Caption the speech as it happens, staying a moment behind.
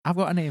I've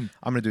got a name.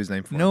 I'm going to do his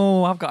name for him.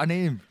 No, I've got a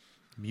name.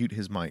 Mute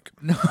his mic.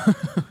 No.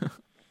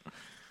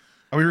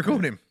 Are we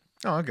recording him?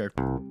 Oh, okay.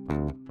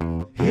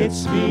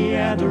 It's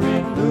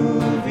meandering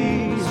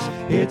movies.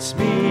 It's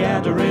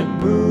meandering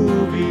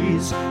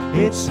movies.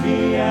 It's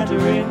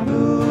meandering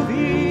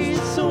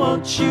movies. So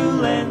won't you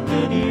lend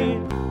an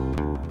ear?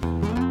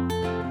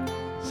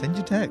 Send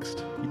your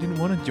text. You didn't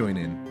want to join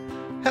in.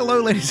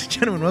 Hello, ladies and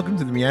gentlemen. Welcome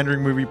to the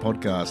Meandering Movie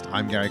Podcast.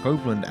 I'm Gary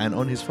Copeland, and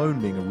on his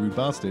phone, being a rude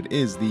bastard,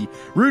 is the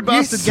rude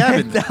bastard you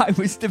Gavin. Said that I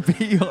was to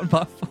be on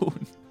my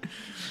phone.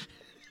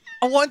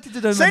 I wanted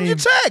to do my Send name. your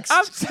text.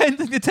 I'm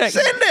sending the text.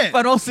 Send it.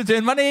 But I'm also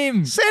doing my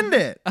name. Send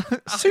it.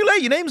 It's too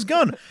late. Your name's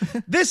gone.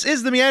 This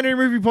is the Meandering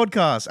Movie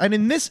Podcast, and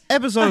in this I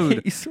episode,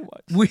 hate you so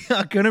much. we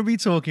are going to be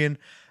talking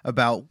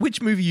about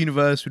which movie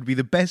universe would be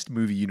the best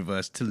movie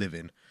universe to live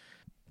in.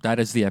 That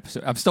is the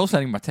episode. I'm still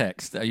sending my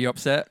text. Are you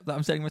upset that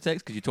I'm sending my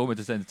text? Because you told me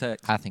to send a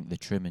text. I think The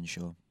Truman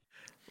Show.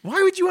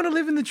 Why would you want to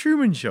live in the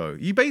Truman Show?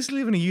 You basically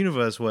live in a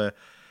universe where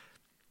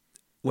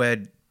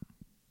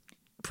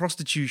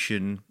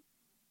prostitution,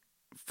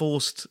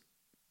 forced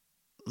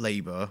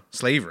labor,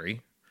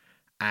 slavery,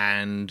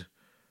 and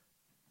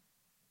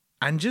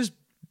just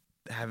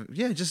have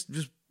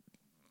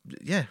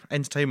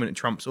entertainment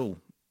trumps all,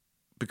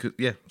 because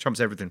trumps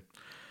everything.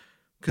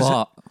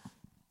 But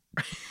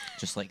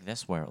Just like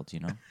this world, you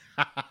know?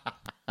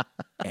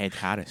 Ed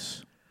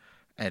Harris.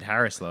 Ed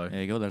Harris, though.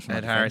 There you go. There's my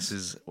Ed Harris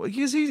is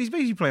he's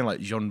basically playing like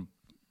Jean.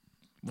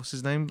 What's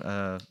his name?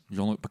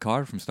 Jean-Luc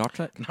Picard from Star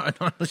Trek. No,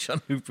 not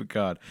Jean-Luc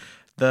Picard.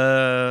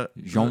 The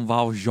Jean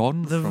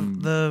Valjean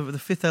from the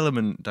Fifth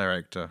Element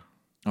director,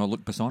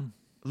 Luc Besson.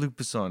 Luc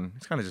Besson.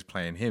 He's kind of just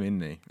playing him,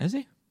 isn't he? Is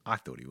he? I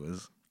thought he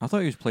was. I thought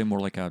he was playing more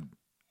like a.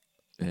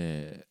 I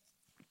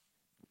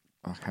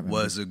can't remember.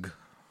 Wurzug.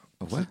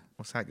 A what?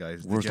 What's that guy?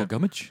 Wurzel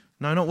Gummidge?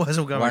 No, not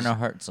Wurzel Gummidge. Werner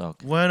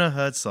Herzog. Werner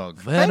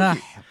Herzog. Werner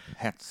Thank you.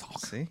 Herzog.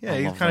 See? I Yeah,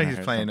 he's love kind Werner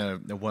of playing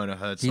Herzog. a Werner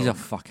Herzog. He's a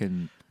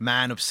fucking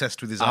man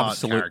obsessed with his art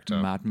absolute character.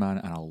 madman,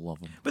 and I love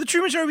him. But the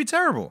Truman Show would be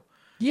terrible.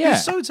 Yeah.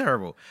 It's so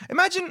terrible.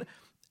 Imagine,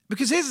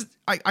 because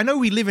I know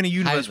we live in a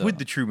universe though? with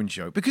the Truman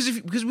Show. Because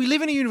we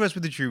live in a universe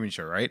with the Truman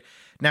Show, right?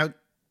 Now,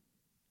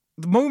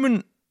 the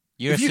moment...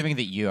 You're if you- assuming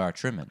that you are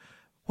Truman.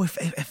 Well,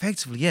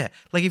 effectively, yeah.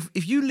 Like,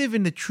 if you live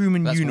in the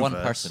Truman That's universe...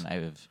 one person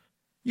out of...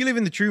 You live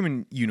in the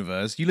Truman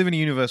universe. You live in a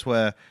universe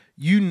where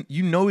you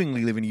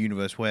knowingly live in a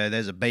universe where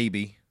there's a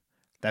baby.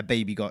 That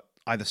baby got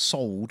either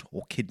sold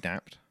or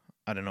kidnapped.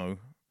 I don't know.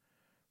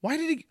 Where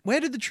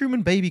did the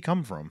Truman baby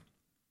come from?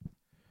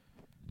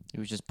 He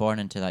was just born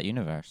into that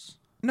universe.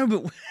 No,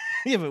 but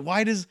yeah, but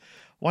why does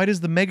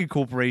the mega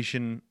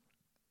corporation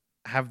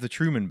have the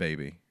Truman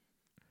baby?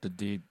 Did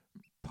they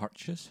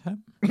purchase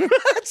him?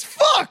 That's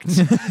fucked.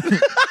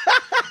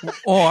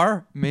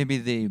 Or maybe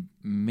they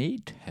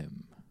made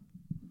him.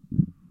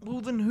 Well,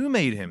 then who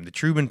made him? The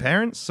Truman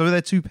parents? So there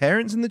are two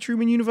parents in the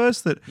Truman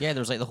universe that... Yeah, there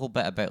was like the whole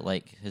bit about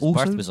like his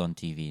Also- birth was on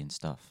TV and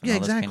stuff. And Yeah, all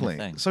this kind of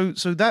exactly. thing.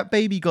 So that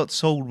baby got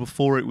sold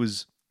before it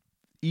was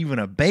even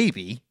a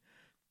baby.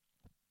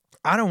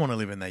 I don't want to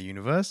live in that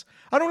universe.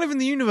 I don't live in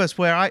the universe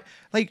where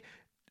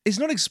it's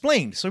not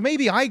explained. So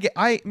maybe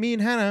me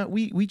and Hannah,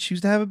 we choose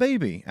to have a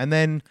baby, and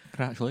then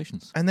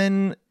Congratulations.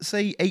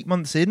 say 8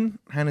 months in,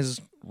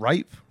 Hannah's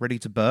ripe, ready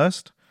to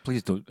burst.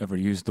 Please don't ever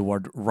use the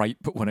word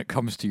ripe when it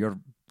comes to your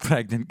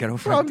pregnant Well,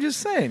 girlfriend. I'm just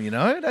saying,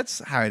 that's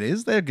how it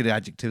is. They're good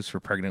adjectives for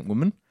a pregnant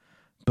woman.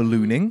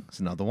 Ballooning is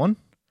another one.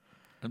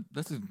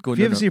 This is going If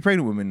you ever down see a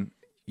pregnant woman,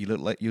 you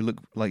look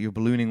like you're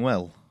ballooning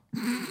well.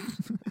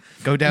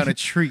 Go down a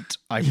treat,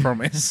 I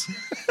promise.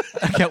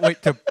 I can't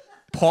wait to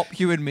pop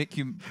you and make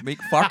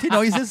farty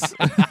noises.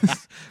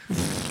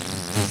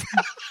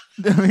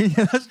 I mean,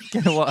 that's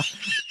kind of what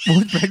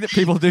most pregnant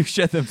people do,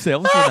 shit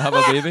themselves when they have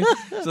a baby.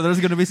 So there's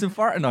going to be some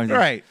farting noises.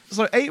 Right.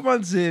 So 8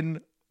 months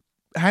in,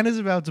 Hannah's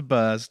about to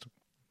burst,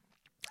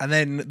 and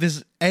then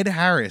this Ed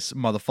Harris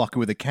motherfucker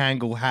with a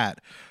Kangol hat,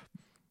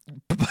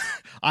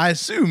 I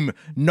assume,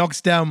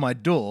 knocks down my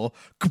door.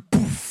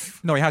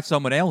 Kapoof. No, he had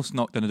someone else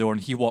knocked on the door,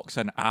 and he walks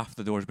in after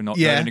the door's been knocked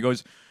Yeah. down, and he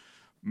goes,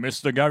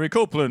 "Mr. Gary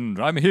Copeland,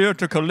 I'm here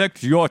to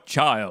collect your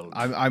child."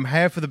 I'm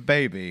here for the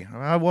baby.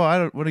 What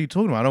are you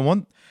talking about? I don't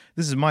want.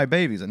 This is my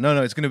baby. He's like,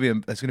 no, it's gonna be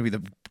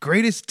the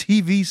greatest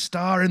TV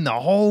star in the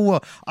whole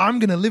world. I'm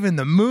gonna live in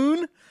the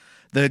moon.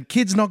 The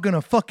kid's not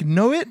gonna fucking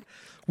know it.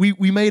 We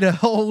made a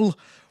whole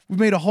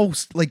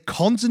like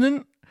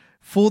continent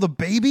for the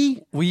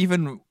baby. We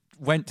even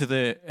went to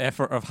the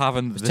effort of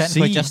having the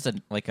Technically sea. just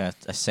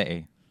a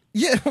city.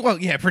 Yeah, well,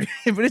 yeah, pretty,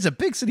 but it's a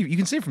big city. You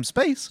can see it from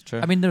space.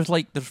 True. I mean, there's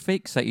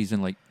fake cities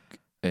in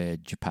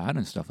Japan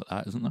and stuff like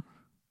that, isn't there?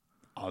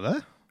 Are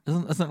there?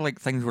 Isn't it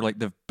like things where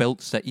they've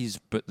built cities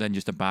but then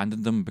just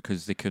abandoned them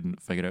because they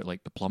couldn't figure out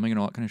the plumbing and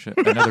all that kind of shit?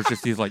 And now there's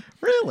just these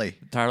Really?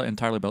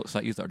 entirely built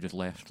cities that are just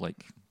left There's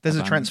a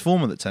abandoned.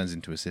 transformer that turns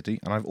into a city,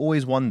 and I've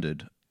always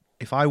wondered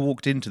if I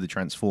walked into the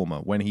transformer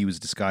when he was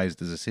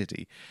disguised as a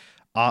city,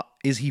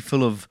 is he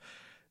full of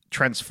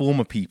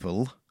transformer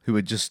people who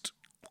are just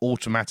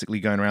automatically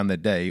going around their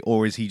day,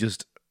 or is he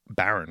just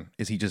barren?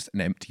 Is he just an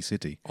empty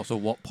city? Also,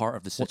 what part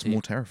of the What's city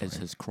more terrifying? is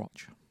his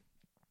crotch?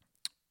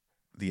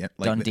 the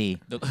Dundee.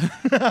 Yay!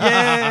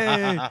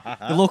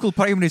 The local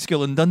primary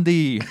school in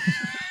Dundee.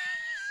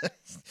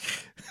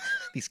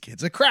 These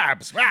kids are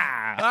crabs. Get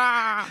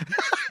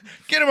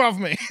them off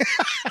me.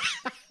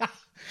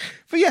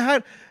 But yeah,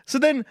 so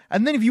then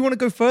if you want to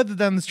go further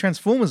down this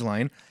Transformers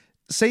line,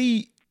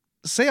 say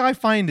I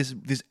find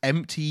this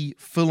empty,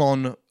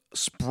 full-on,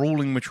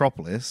 sprawling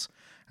metropolis,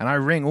 and I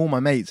ring all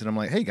my mates, and I'm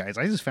like, hey guys,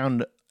 I just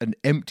found an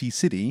empty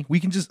city. We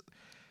can just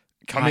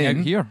come Hang in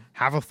out here.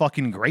 have a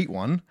fucking great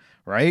one,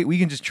 right? We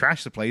can just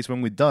trash the place.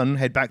 When we're done,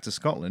 head back to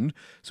Scotland.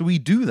 So we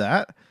do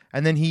that,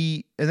 and then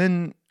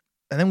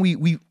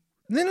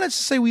let's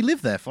say we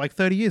live there for like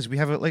 30 years. We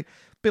have a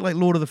bit like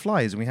Lord of the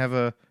Flies, and we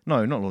have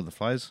not Lord of the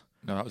Flies.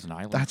 No, that was an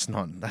island.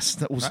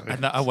 That's also.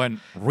 And that I went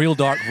real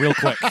dark real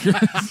quick.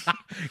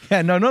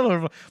 Yeah, no, not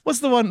Lord of. What's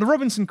the one? The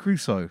Robinson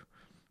Crusoe.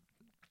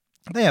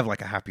 They have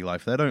like a happy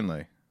life there, don't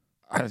they?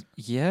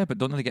 Yeah, but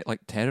don't they get like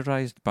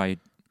terrorized by?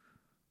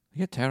 They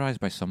get terrorized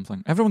by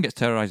something. Everyone gets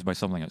terrorized by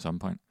something at some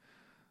point.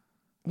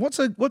 What's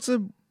a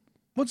film?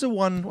 That's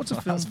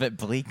a bit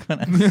bleak.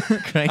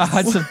 Christ. I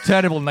had some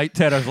terrible night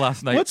terrors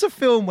last night. What's a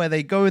film where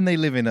they go and they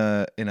live in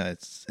a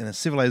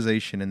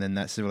civilization, and then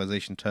that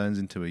civilization turns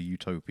into a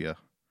utopia?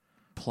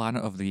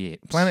 Planet of the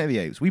Apes. Planet of the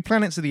Apes. We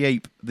Planet of the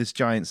Ape, this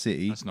giant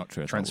city. That's not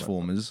true.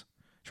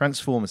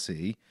 Transformer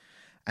City,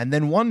 and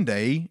then one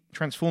day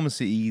Transformer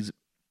City's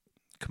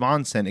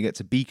command center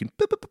gets a beacon.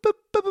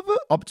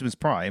 Optimus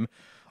Prime,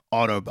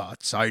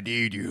 Autobots, I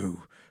need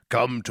you.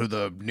 Come to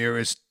the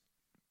nearest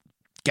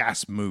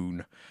gas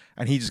moon.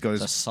 And he just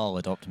goes, It's a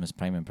solid Optimus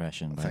Prime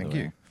impression. By Thank the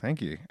you, way. thank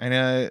you. And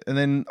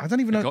then I don't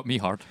even It know. got me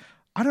hard.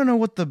 I don't know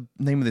what the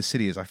name of this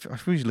city is. I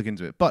we should look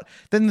into it. But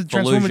then the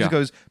Transformer just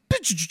goes,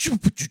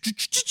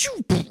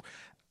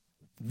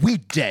 we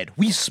dead.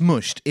 We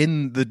smushed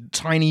in the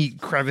tiny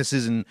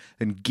crevices and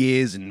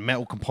gears and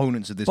metal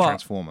components of this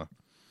Transformer.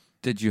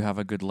 Did you have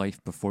a good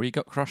life before you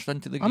got crushed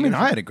into the gears? I mean,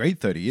 I had a great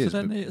 30 years,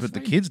 then but it's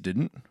the fine. kids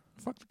didn't.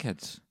 Fuck the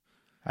kids.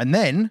 And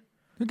then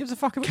Who gives a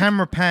fuck about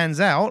camera pans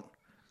out.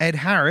 Ed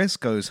Harris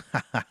goes,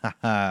 ha ha ha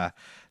ha.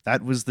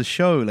 That was the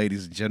show,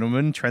 ladies and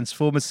gentlemen.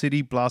 Transformer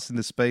City blast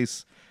into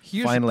space.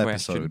 Here's Final a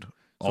question. episode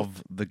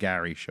of the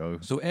Gary Show.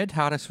 So Ed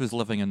Harris was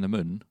living in the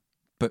moon,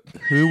 but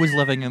who was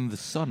living in the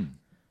sun?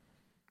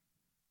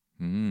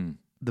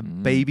 The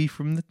baby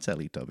from the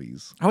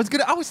Teletubbies. I was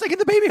thinking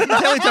the baby from the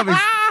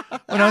Teletubbies.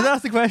 When I was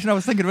asked the question, I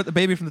was thinking about the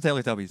baby from the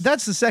Teletubbies.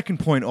 That's the second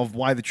point of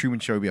why the Truman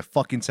Show would be a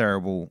fucking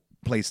terrible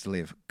place to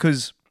live.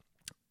 Because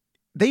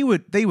they were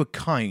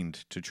kind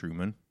to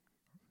Truman,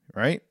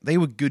 right? They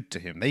were good to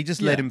him. They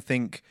just let him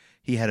think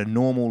he had a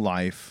normal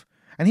life,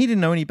 and he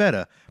didn't know any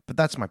better. But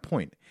that's my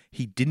point.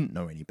 He didn't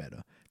know any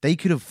better. They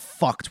could have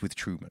fucked with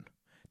Truman.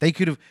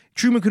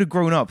 Truman could have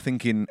grown up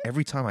thinking,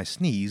 every time I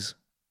sneeze,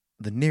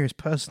 the nearest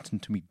person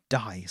to me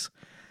dies.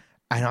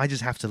 And I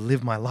just have to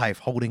live my life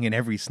holding in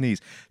every sneeze.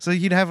 So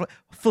you'd have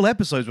full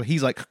episodes where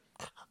he's like,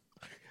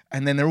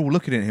 and then they're all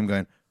looking at him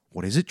going,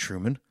 what is it,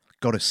 Truman?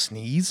 Got to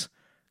sneeze?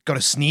 Got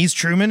to sneeze,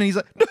 Truman? And he's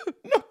like, no,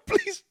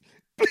 please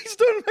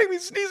don't make me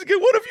sneeze again.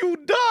 What if you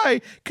will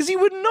die? Because he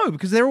wouldn't know,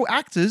 because they're all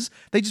actors.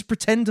 They just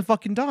pretend to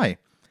fucking die.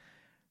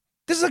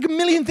 There's like a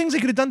million things they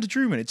could have done to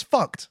Truman. It's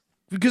fucked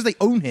because they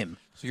own him.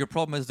 So your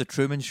problem is the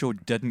Truman Show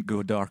didn't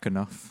go dark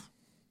enough.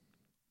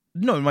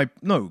 No,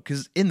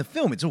 because in the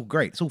film it's all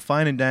great. It's all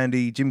fine and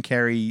dandy. Jim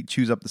Carrey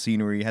chews up the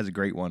scenery, has a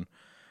great one.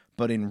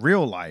 But in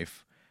real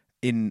life,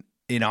 in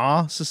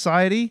our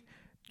society,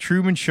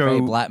 Truman Show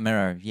Very Black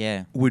Mirror,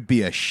 yeah. would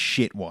be a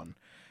shit one.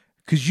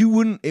 Because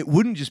it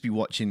wouldn't just be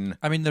watching.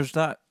 I mean, there's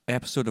that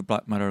episode of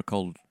Black Mirror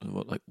called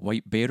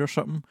White Bear or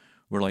something,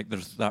 where like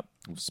there's that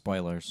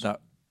Spoilers.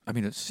 I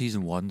mean, it's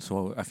season 1,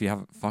 so if you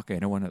haven't fuck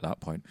anyone at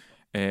that point,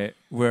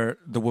 where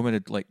the woman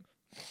had like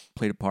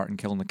played a part in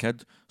killing the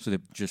kid, so they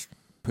just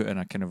put in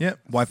a kind of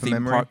wipe a theme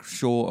memory. park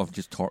show of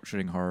just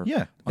torturing her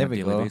Yeah, on there a we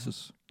daily go.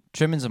 basis.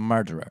 Truman's a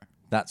murderer.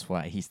 That's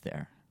why he's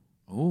there.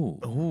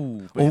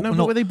 Oh.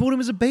 But they bought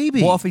him as a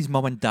baby. What if his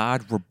mum and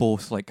dad were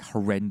both like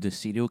horrendous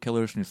serial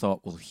killers, and he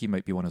thought, well, he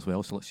might be one as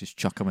well, so let's just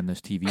chuck him in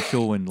this TV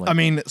show and like. I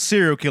mean,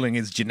 serial killing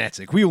is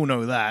genetic. We all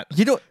know that.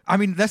 You know, I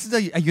mean, this is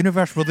a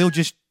universe where they'll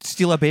just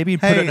steal a baby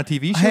and put it in a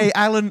TV show. Hey,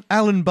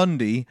 Alan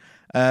Bundy,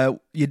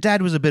 your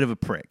dad was a bit of a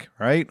prick,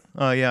 right?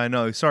 Oh, yeah, I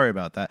know. Sorry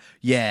about that.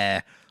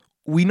 Yeah,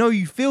 we know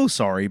you feel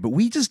sorry, but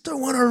we just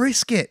don't want to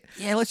risk it.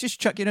 Yeah, let's just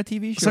chuck you in a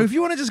TV show. So if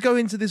you want to just go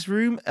into this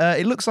room,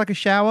 it looks like a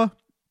shower.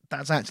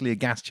 That's actually a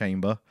gas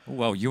chamber.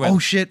 Well, you went. Oh,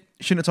 shit.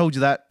 Shouldn't have told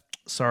you that.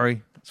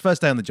 Sorry. It's first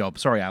day on the job.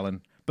 Sorry,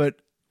 Alan. But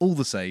all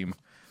the same,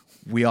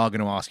 we are going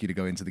to ask you to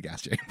go into the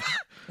gas chamber.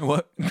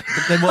 What? But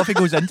then what if he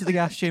goes into the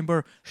gas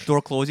chamber,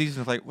 door closes,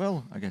 and it's like,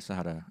 well, I guess I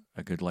had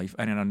a good life.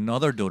 And then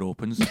another door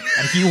opens,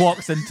 and he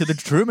walks into the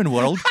Truman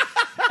world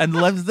and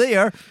lives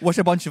there with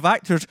a bunch of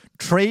actors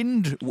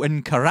trained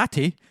in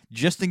karate,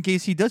 just in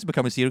case he does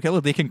become a serial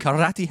killer. They can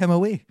karate him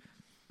away.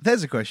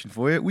 There's a question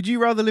for you. Would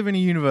you rather live in a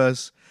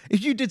universe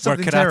if you did Where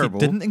something karate terrible?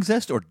 didn't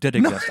exist or did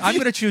exist? I'm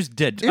going to choose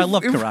did. I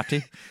love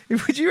karate.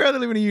 Would you rather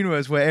live in a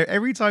universe where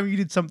every time you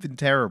did something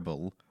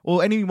terrible,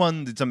 or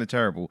anyone did something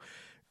terrible,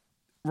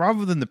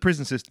 rather than the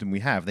prison system we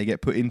have, they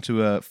get put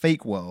into a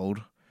fake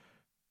world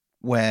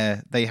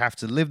where they have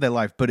to live their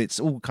life, but it's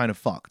all kind of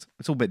fucked.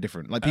 It's all a bit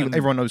different. Like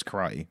everyone knows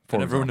karate.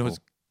 And everyone knows,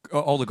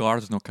 all the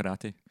guards know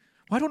karate.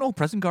 Why don't all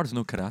prison guards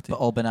know karate? But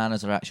all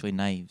bananas are actually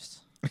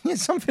knives. Yeah,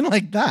 something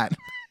like that.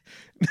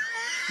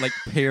 Like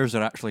pears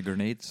are actually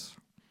grenades.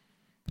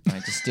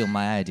 Right, just steal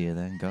my idea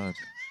then, God.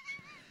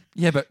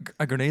 Yeah, but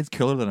a grenade's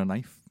cooler than a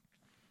knife.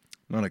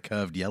 Not a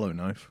curved yellow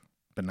knife.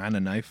 Banana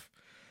knife.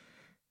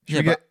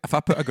 Yeah, but if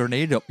I put a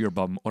grenade up your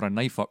bum or a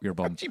knife up your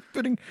bum, Keep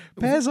putting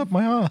pears up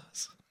my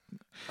ass.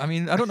 I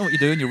mean, I don't know what you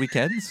do on your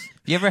weekends.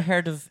 Have you ever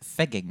heard of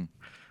figging?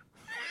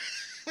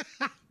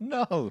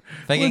 No.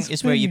 Figging What's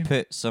is where you figging?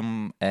 put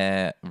some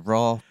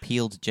raw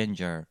peeled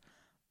ginger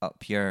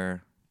up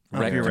your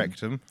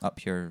rectum.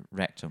 Up your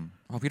rectum.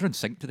 Oh, we're in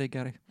sync today,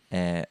 Gary.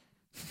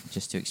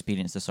 Just to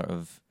experience the sort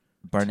of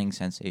burning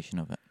sensation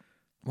of it.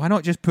 Why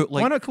not just put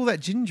like? Why not call that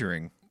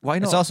gingering? Why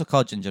not? It's also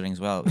called gingering as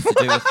well. It's to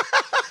do with.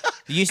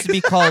 It used to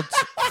be called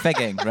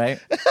figging, right?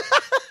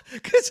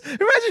 Because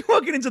imagine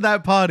walking into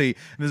that party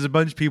and there's a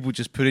bunch of people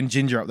just putting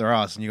ginger up their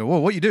ass, and you go, "Whoa,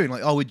 what are you doing?"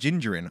 Like, "Oh, we're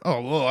gingering." "Oh,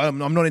 well, I'm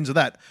not into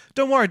that."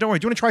 Don't worry. Do you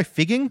want to try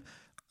figging?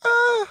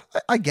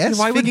 I guess.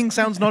 Why would- figging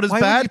sounds not as why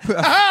would bad. you put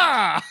a-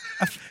 Ah!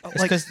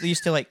 It's because they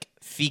used to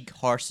fig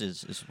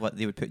horses. Is what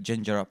they would put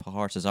ginger up a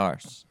horse's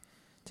arse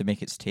to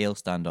make its tail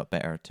stand up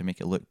better, to make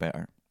it look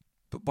better.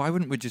 But why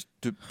wouldn't we just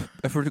do?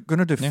 If we're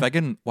gonna do Yeah.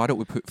 figging, why don't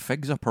we put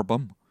figs up our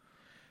bum,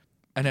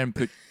 and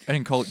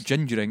then call it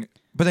gingering?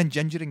 But then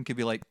gingering could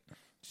be like,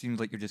 seems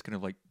like you're just kind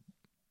of like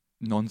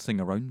noncing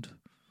around.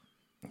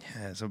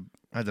 Yeah, so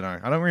I don't know.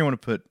 I don't really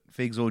want to put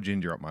figs or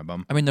ginger up my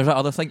bum. I mean, there's that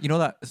other thing. You know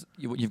that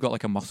you've got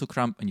like a muscle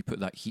cramp and you put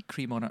that heat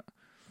cream on it.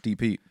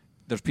 Deep heat.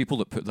 There's people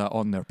that put that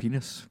on their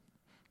penis,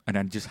 and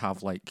then just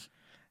have like.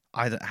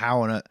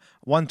 How on it?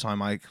 One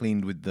time I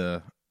cleaned with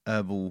the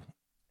herbal.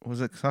 What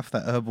was it stuff?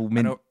 That herbal I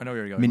mint, know where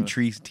you're going. mint with it.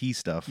 tree tea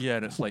stuff. Yeah,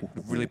 and it's like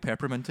really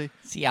pepperminty.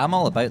 See, I'm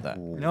all about that.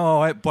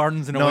 No, it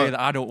burns in a No, way that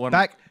I don't want.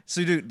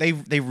 So dude,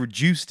 they've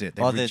reduced it.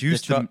 They've Oh, the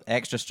reduced them.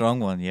 extra strong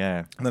one,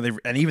 yeah. No,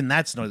 and even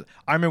that's not.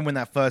 I remember when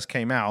that first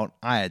came out,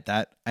 I had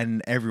that,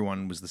 and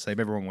everyone was the same.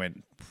 Everyone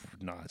went,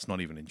 "No, it's not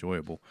even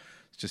enjoyable.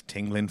 It's just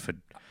tingling for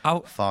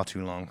far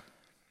too long."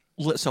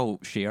 Let's all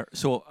share.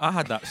 So I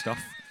had that stuff,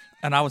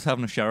 and I was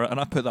having a shower, and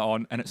I put that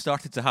on, and it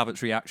started to have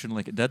its reaction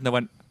like it did, and I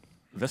went,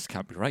 "This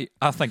can't be right.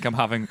 I think I'm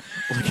having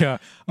like an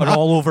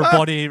all over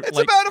body. It's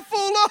like, about to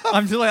fall off.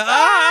 I'm just like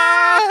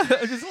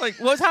I'm just like,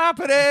 what's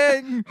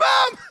happening,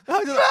 Mom,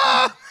 I'm just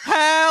like,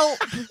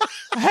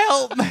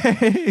 help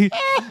me!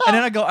 And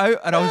then I got out,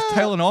 and I was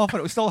tailing off, and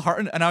it was still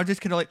hurting, and I was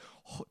just kind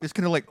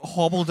of like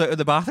hobbled out of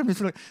the bathroom,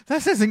 just like,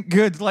 this isn't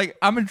good. Like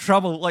I'm in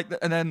trouble. Like,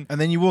 and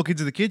then you walk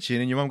into the kitchen,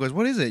 and your mom goes,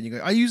 "What is it?" And you go,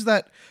 "I use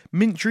that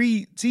mint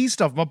tree tea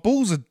stuff. My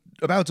balls are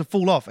about to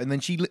fall off." And then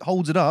she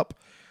holds it up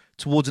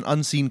towards an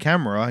unseen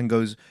camera and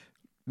goes,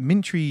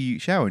 "Mint tree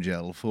shower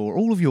gel for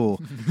all of your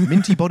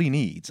minty body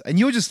needs." And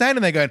you're just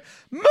standing there going,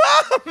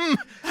 "Mom,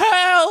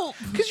 help!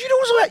 because you'd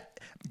also like,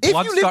 if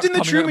Blood you lived starts in the coming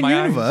out of Truman my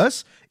eyes.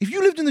 universe,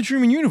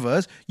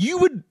 you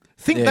would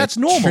think that's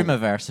normal.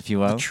 Trumaverse, if you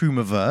will. The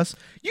Trumaverse.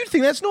 You'd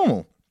think that's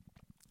normal.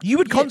 You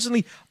would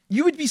constantly,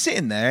 you would be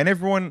sitting there, and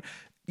everyone,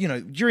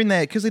 during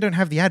there, because they don't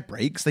have the ad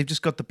breaks, they've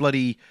just got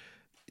the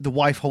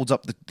wife holds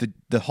up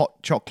the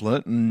hot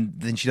chocolate, and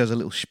then she does a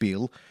little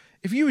spiel.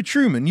 If you were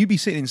Truman, you'd be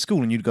sitting in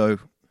school, and you'd go,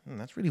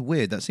 "That's really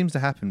weird. That seems to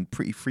happen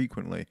pretty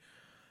frequently.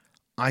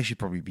 I should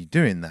probably be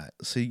doing that."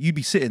 So you'd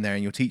be sitting there,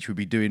 and your teacher would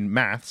be doing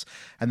maths,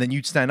 and then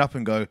you'd stand up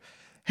and go,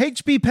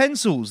 "HB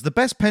pencils, the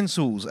best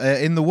pencils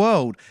in the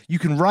world. You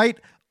can write,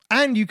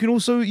 and you can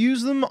also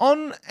use them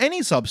on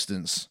any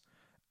substance."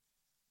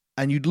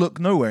 And you'd look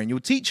nowhere, and your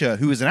teacher,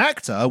 who is an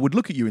actor, would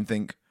look at you and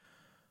think,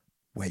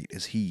 "Wait,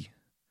 is he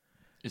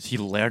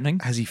learning?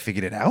 has he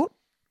figured it out?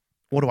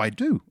 What do I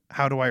do?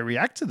 How do I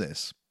react to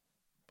this?"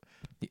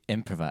 You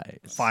improvise.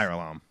 Fire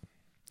alarm.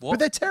 What? But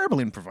they're terrible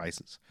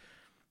improvisers.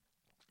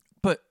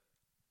 But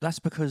that's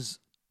because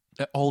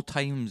at all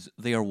times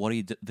they are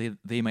worried that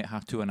they might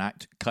have to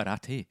enact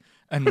karate,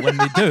 and when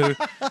they do,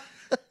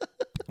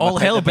 all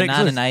Whip out hell the breaks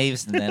banana loose.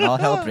 knives, and then all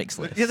hell breaks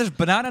loose. Yeah, there's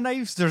banana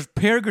knives, there's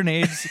pear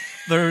grenades,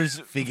 there's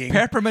Figging.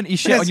 pepperminty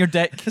shit on your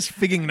dick, There's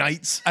figging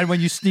nights. and when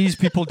you sneeze,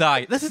 people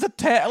die. This is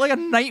like a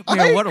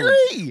nightmare I world.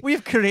 agree.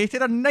 We've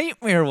created a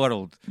nightmare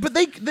world. But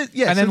they And so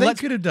then they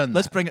let's- could have done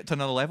Let's that. bring it to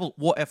another level.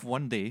 What if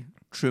one day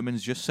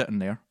Truman's just sitting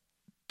there,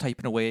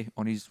 typing away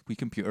on his wee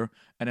computer,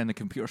 and then the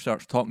computer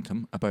starts talking to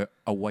him about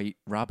a white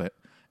rabbit,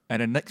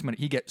 and then next minute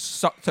he gets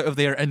sucked out of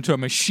there into a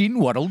machine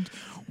world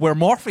where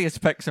Morpheus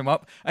picks him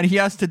up, and he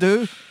has to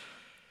do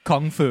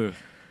kung fu.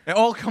 It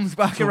all comes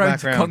back Go around back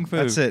to around. kung fu.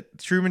 That's it.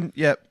 Truman,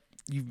 yep.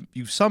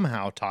 You've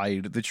somehow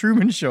tied the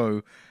Truman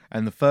Show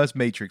and the first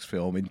Matrix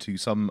film into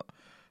some...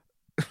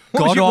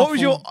 What was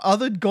your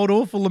other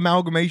god-awful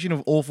amalgamation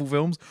of awful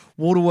films?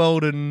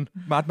 Waterworld and...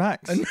 Mad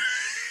Max. I'm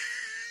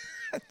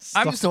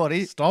Stop-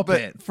 sorry, stop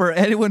but it. for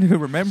anyone who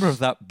remembers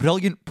that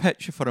brilliant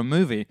pitch for a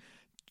movie,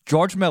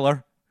 George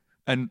Miller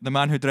and the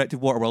man who directed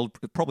Waterworld,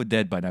 probably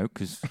dead by now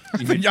because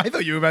I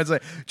thought you were about to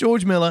say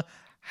George Miller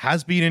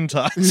has been in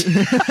touch.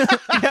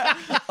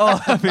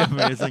 Oh, that'd be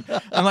amazing.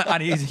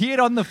 And he's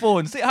here on the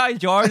phone. Say hi,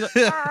 George.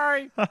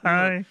 Hi.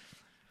 Hi.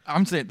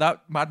 I'm saying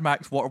that Mad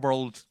Max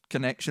Waterworld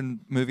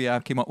connection movie I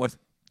came up with,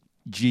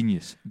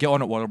 genius. Get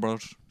on it, Warner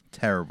Brothers.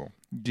 Terrible.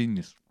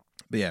 Genius.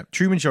 But yeah,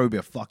 Truman Show would be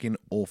a fucking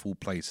awful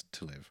place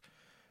to live.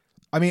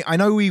 I mean, I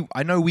know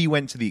we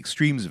went to the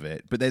extremes of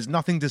it, but there's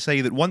nothing to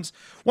say that once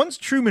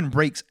Truman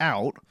breaks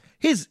out,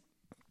 it's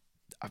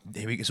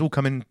all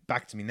coming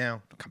back to me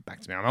now. Come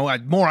back to me. I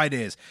had more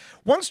ideas.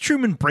 Once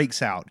Truman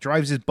breaks out,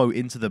 drives his boat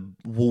into the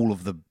wall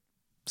of the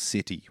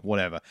city,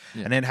 whatever,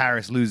 and then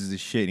Harris loses his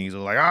shit, and he's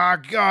all like,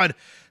 "Oh God,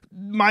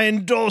 my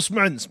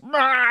endorsements,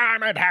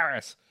 Ed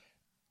Harris."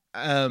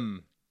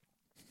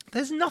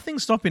 There's nothing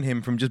stopping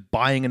him from just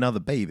buying another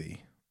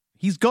baby.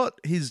 He's got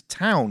his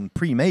town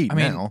pre-made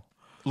now.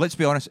 Let's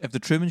be honest, if The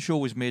Truman Show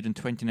was made in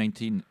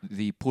 2019,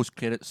 the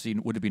post-credit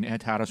scene would have been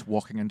Ed Harris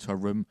walking into a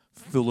room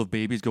full of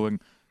babies going,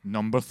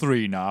 "Number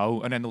 3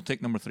 now," and then they'll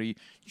take number 3,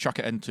 chuck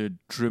it into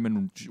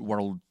Truman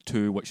World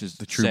 2, which is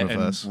The set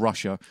Trumaverse in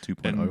Russia,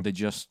 2.0. and they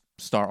just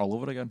start all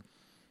over again.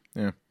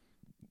 Yeah.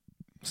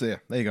 So yeah,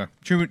 there you go.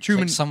 Truman. It's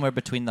like somewhere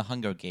between the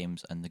Hunger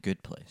Games and the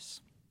Good Place.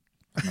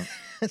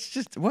 It's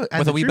just what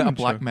With a wee bit of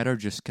Black Mirror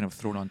just kind of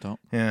thrown on top.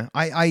 Yeah,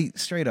 I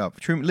straight up,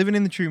 living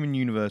in the Truman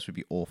universe would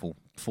be awful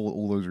for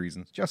all those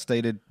reasons. Just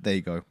stated. There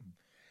you go.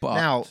 But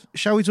Now,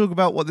 shall we talk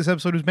about what this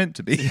episode was meant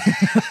to be?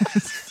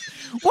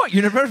 what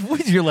universe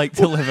would you like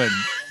to live in?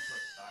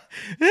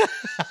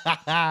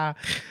 I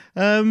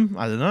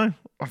don't know.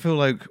 I feel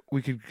like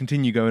we could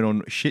continue going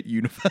on shit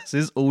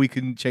universes, or we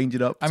can change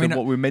it up to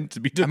what we're meant to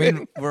be doing. I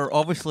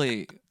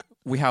mean,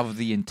 we have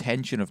the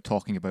intention of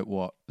talking about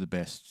what the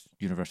best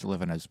universe to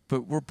live in is,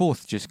 but we're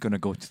both just going to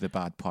go to the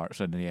bad parts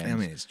in the end. I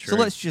mean, it's true. So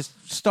let's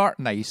just start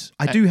nice.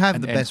 I do have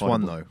and the end best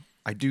one horribly.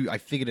 though. I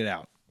figured it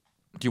out.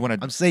 Do you want to?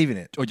 I'm saving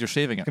it. Oh, you're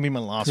saving it. It's gonna be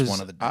my last 'Cause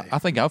one of the day. I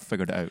think I've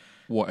figured it out.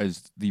 What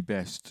is the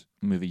best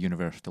movie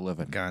universe to live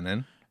in? Go on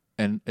then.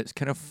 And it's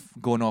kind of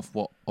going off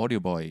what Audio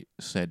Boy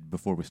said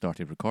before we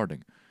started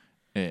recording.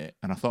 And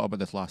I thought about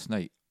this last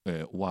night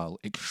while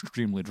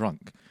extremely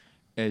drunk.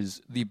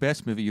 Is the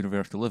best movie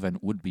universe to live in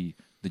would be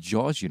the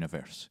Jaws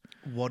universe.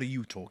 What are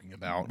you talking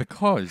about?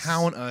 Because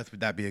How on earth would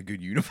that be a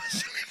good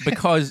universe?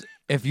 because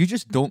if you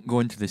just don't go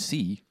into the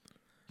sea,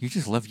 you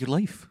just live your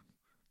life.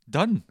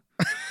 Done.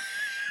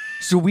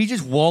 So we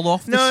just wall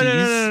off the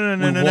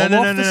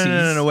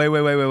seas. No. Wait.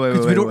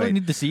 Because we don't really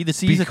need the sea. The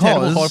sea is a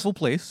terrible, horrible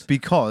place.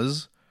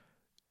 Because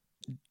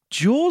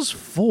Jaws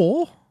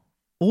 4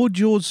 or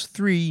Jaws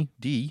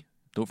 3D,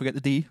 Don't forget the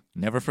D.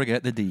 Never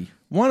forget the D.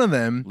 one of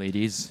them,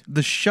 Ladies.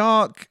 the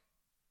shark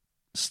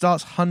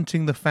starts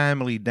hunting the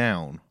family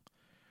down.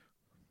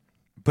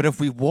 But if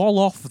we wall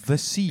off the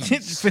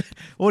seas...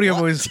 Audio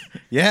boys,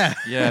 yeah.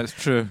 Yeah, it's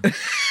true.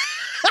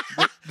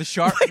 The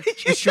shark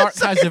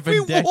has a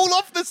vendetta. We wall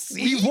off the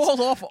seas. We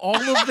wall off all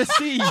of the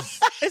seas.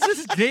 It's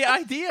this great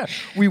idea.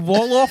 We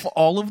wall off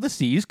all of the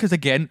seas because,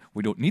 again,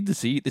 we don't need the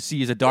sea. The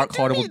sea is a dark,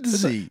 horrible.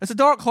 It's a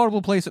dark,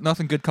 horrible place that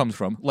nothing good comes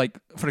from. Like,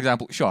 for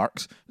example,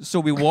 sharks. So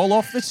we wall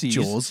off the seas,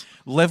 Jaws.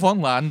 live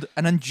on land,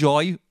 and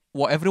enjoy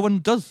what everyone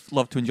does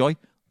love to enjoy: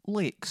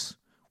 lakes,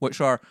 which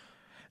are.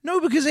 No,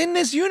 because in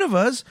this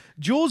universe,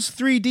 Jaws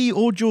 3D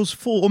or Jaws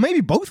 4, or maybe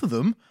both of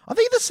them, are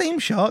they the same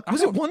shark?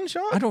 Was it one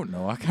shark? I don't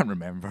know. I can't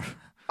remember.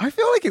 I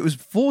feel like it was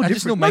 4 I just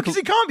different. know No, because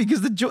it can't be,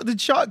 because the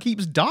shark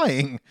keeps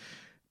dying.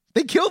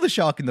 They kill the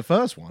shark in the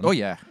first one. Oh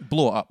yeah,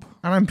 blow it up.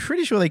 And I'm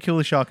pretty sure they kill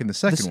the shark in the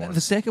second one.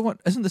 The second one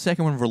isn't the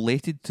second one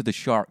related to the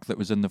shark that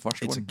was in the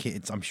first It's a one,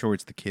 kid. I'm sure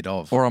it's the kid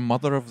of. or a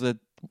mother of the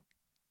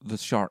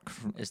shark.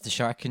 Is the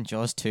shark in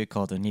Jaws 2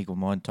 called Inigo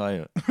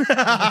Montoya?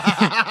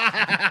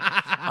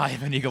 I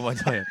have an ego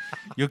Montoya.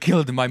 You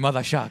killed my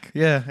mother shark.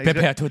 Yeah.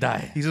 Prepare to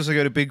die. He's also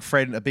got a big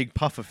friend, a big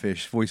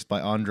pufferfish, voiced by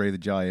Andre the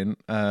Giant.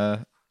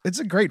 It's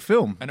a great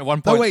film. And at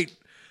one point, Oh, wait.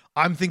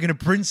 I'm thinking of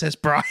Princess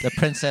Bride. The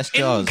Princess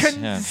Jaws.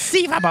 Yeah.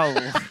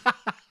 inconceivable.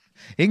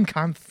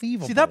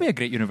 Inconceivable. See, that'd be a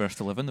great universe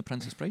to live in, the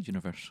Princess Bride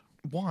universe.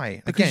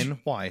 Why? Because- Again,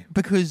 why?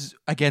 Because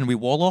again, we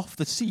wall off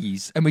the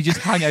seas and we just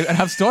hang out and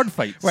have sword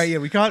fights. Wait, yeah,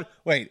 we can't.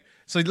 Wait.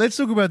 So let's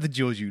talk about the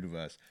Jaws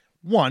universe.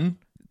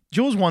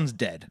 Jaws 1's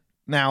dead.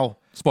 Now,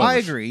 Spoilers. I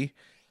agree.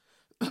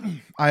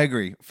 I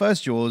agree.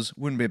 First Jaws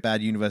wouldn't be a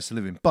bad universe to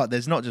live in, but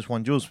there's not just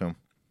one Jaws film.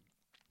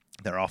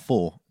 There are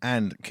 4.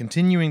 And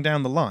continuing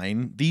down the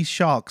line, these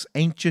sharks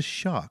ain't just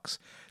sharks.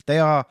 They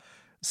are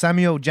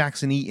Samuel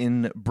Jackson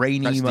eating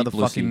brainy That's Deep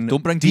Blue Sea. motherfucking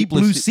Don't bring Deep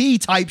Blue Sea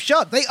type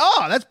shark. They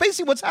are. That's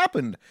basically what's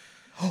happened.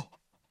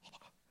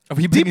 Are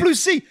we Deep bringing-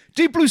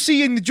 Blue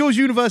Sea and the Jaws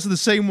universe are the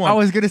same one. I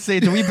was going to say,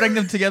 do we bring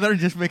them together and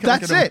just make it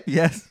That's like it.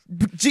 Yes.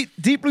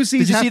 Deep Blue Sea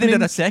Did is you see they happening.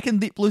 did a second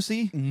Deep Blue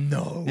Sea?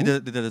 No. They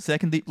did a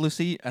second Deep Blue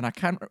Sea, and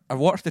I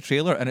watched the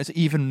trailer, and it's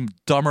even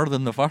dumber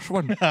than the first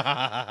one.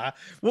 What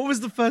was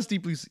the first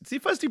Deep Blue Sea? See,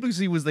 first Deep Blue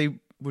Sea was they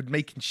were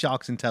making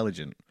sharks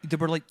intelligent. They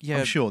were like, yeah,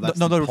 I'm sure that's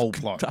no, the they were whole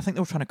plot. I think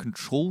they were trying to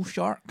control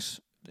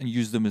sharks and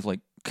use them as like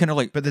kind of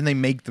like. But then they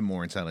make them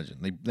more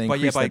intelligent. They But yeah,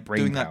 increase by their brain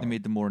doing power. that, they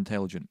made them more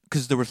intelligent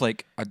because there was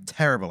like a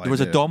Terrible there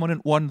was a idea.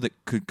 dominant one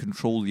that could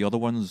control the other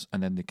ones,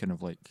 and then they kind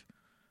of like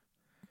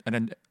and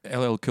then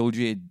LL Cool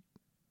J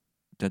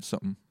did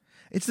something.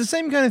 It's the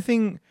same kind of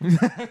thing.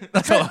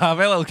 That's all I have.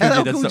 LL Cool J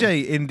LL did Cool something. J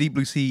in Deep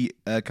Blue Sea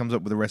comes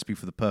up with a recipe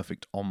for the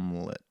perfect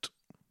omelette.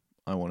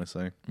 I want to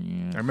say.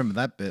 Yeah. I remember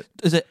that bit.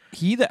 Is it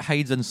he that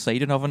hides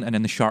inside an oven and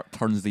then the shark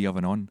turns the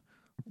oven on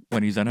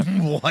when he's in it?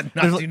 What?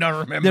 I do not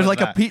remember. There's like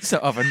that. a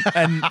pizza oven,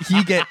 and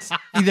he gets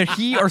either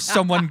he or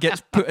someone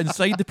gets put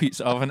inside the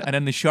pizza oven, and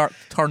then the shark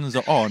turns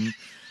it on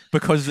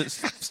because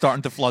it's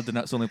starting to flood, and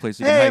that's the only place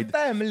he can Hey, hide.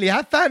 family!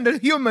 I found a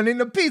human in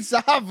the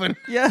pizza oven.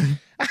 Yeah,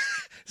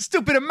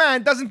 Stupid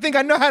man doesn't think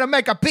I know how to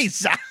make a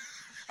pizza.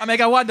 I make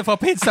a wonderful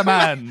pizza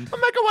man. I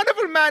make a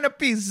wonderful man a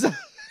pizza.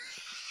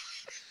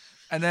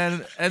 And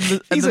then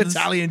These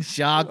Italian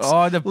sharks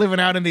living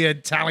out in the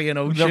Italian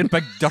their Ocean.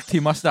 big dirty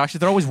mustaches.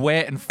 They're always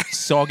wet and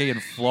soggy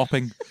and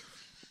flopping.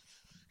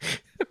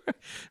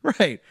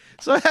 Right.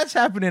 So that's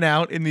happening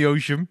out in the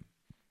ocean.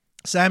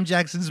 Sam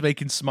Jackson's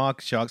making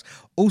smart sharks.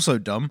 Also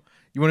dumb.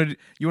 You want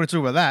to talk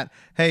about that?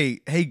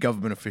 Hey,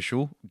 government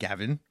official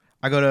Gavin.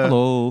 I got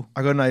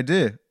an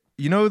idea.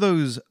 You know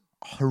those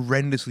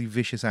horrendously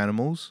vicious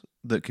animals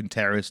that can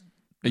tear us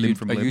limb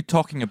from limb? Are you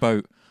talking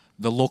about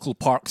the local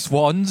park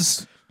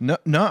swans? No,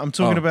 I'm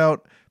talking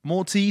about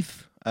more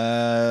teeth.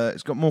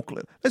 It's got more.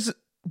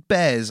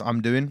 Bears.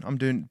 I'm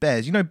doing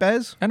bears. You know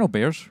bears? I know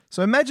bears.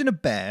 So imagine a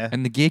bear.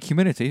 In the gay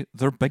community,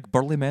 they're big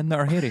burly men that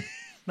are hairy.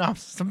 No,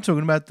 I'm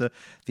talking about the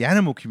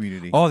animal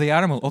community. Oh, the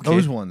animal. Okay.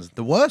 Those ones,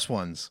 the worst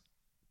ones.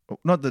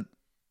 Not the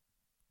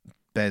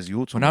bears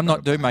you're talking When I'm about.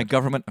 not doing my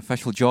government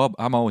official job,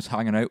 I'm always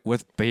hanging out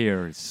with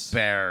bears.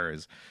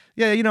 Bears.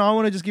 Yeah, I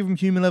want to just give them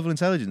human level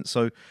intelligence.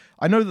 So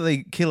I know that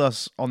they kill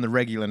us on the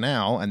regular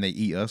now, and they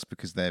eat us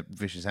because they're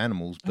vicious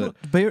animals. But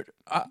Bear,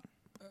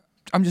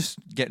 I'm just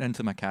getting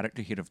into my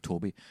character here of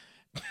Toby.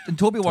 And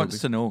Toby wants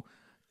to know,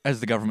 as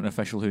the government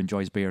official who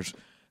enjoys bears,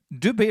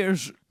 do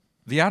bears,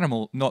 the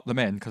animal, not the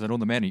men, because I know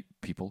the men eat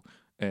people,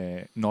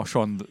 nosh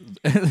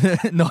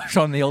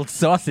on the old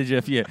sausage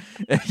if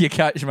you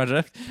catch my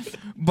drift.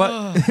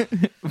 But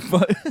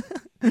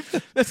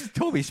this is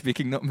Toby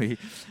speaking, not me.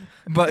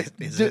 But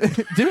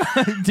do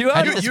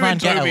How did this man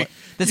get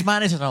this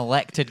man is an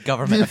elected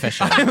government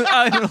official.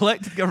 I'm an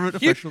elected government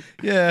official.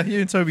 yeah, you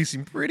and Toby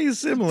seem pretty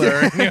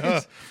similar.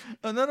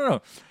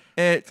 No.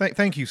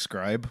 Thank you,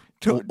 Scribe.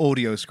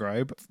 Audio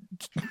Scribe.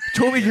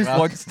 Toby just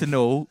wants to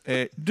know,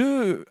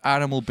 do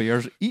animal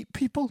bears eat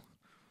people?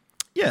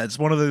 Yeah, it's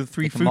one of the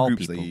three can food maul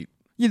groups people. they eat.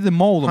 Yeah, they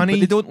maul them, Honey- but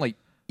they don't, like,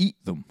 eat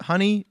them.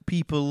 Honey,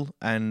 people,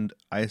 and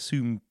I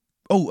assume...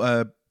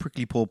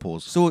 prickly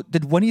pawpaws. So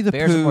did Winnie the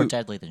Bears are more Pooh...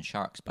 deadly than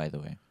sharks, by the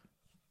way.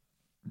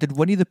 Did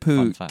Winnie the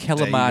Pooh Fun fact. kill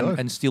There a you man go.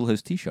 and steal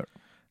his T-shirt?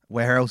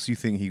 Where else do you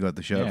think he got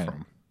the shirt Yeah.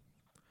 from?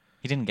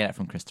 He didn't get it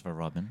from Christopher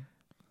Robin.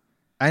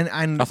 And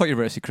I thought you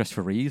were about to say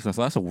Christopher Reeves. I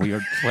thought that's a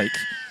weird, like...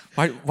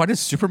 Why does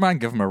Superman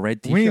give him a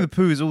red T-shirt? Winnie the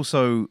Pooh is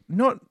also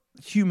not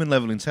human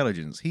level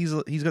intelligence. He's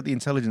got the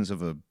intelligence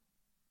of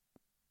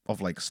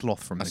like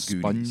sloth from a the Goonies.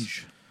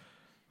 sponge.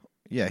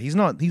 Yeah, he's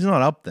not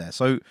up there.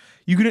 So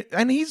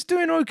and he's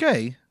doing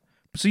okay.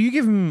 So you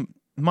give him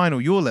mine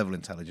or your level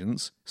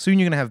intelligence. Soon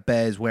you're gonna have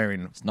bears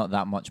wearing. It's not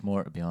that much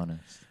more, to be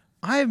honest.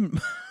 I'm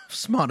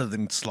smarter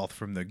than sloth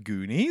from the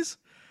Goonies.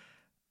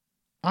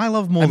 I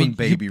love more than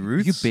Baby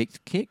Ruth. You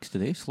baked cakes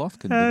today. Sloth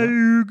can do Hey, that.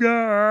 you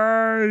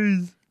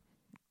guys.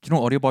 Do you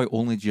know Audio Boy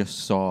only just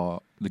saw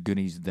the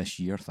Goonies this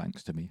year,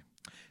 thanks to me?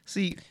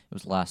 See, It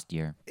was last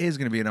year. here's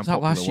gonna be an Was that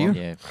unpopular last year? one.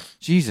 Yeah.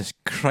 Jesus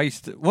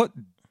Christ. What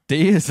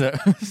day is it?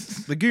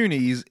 The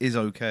Goonies is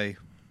okay.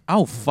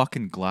 I'll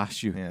fucking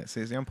glass you. Yeah, it's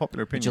the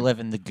unpopular Would opinion. you live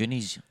in the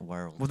Goonies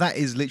world? Well, that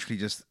is literally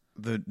just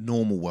the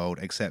normal world,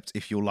 except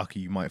if you're lucky,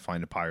 you might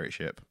find a pirate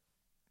ship.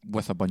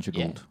 With a bunch of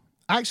Yeah. gold.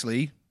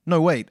 Actually,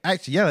 no, wait.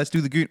 Actually, yeah, let's do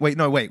the Goonies. Wait,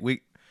 no,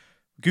 wait.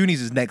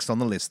 Goonies is next on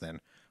the list then.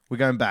 We're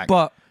going back.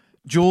 But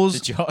Jaws.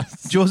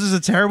 Jaws. Jaws is a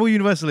terrible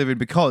universe to live in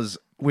because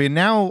we're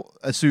now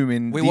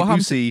assuming wait, Deep what Blue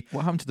happened, Sea.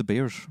 what happened to the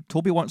bears?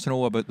 Toby wants to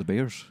know about the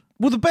bears.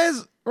 Well, the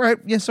bears. Right.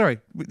 Yeah, sorry.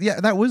 Yeah,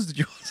 that was the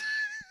Jaws.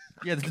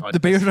 Yeah, the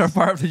bears are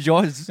part of the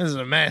Jaws. This is a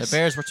The mess.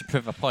 Bears were to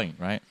prove a point,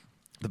 right?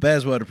 The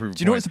bears were to prove.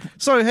 Do you know point.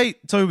 So, hey,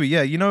 Toby.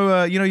 Yeah, you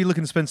know, you're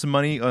looking to spend some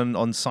money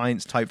on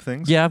science type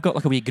things. Yeah, I've got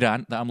like a wee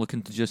grant that I'm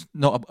looking to just,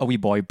 not a wee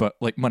boy, but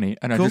like money.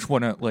 And Cool. I just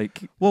want to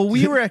like... Well,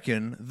 we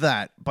reckon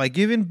that by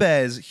giving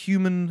bears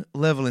human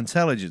level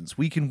intelligence,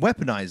 we can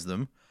weaponize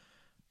them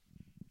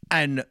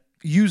and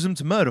use them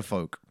to murder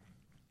folk.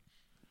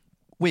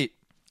 Wait,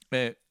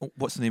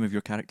 what's the name of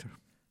your character?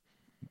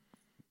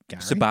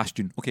 Gary?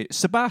 Sebastian. Okay,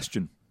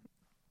 Sebastian.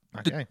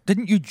 Okay.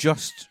 Didn't you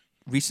just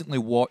recently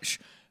watch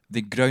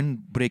the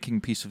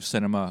groundbreaking piece of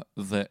cinema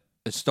that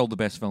is still the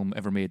best film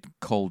ever made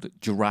called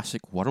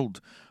Jurassic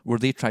World, where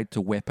they tried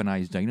to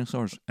weaponize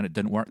dinosaurs and it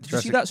didn't work? Did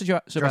you see that,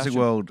 Sebastian? Jurassic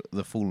World: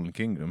 The Fallen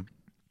Kingdom.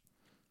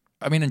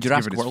 I mean, in Give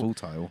Jurassic it its World, full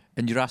title.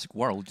 in Jurassic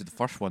World, the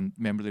first one,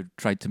 remember they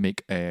tried to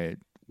make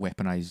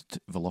weaponized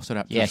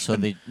velociraptors? Yeah, so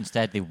and,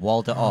 instead they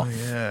walled it off.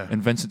 Yeah.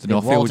 and Vincent They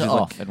D'Onofrio walled was it just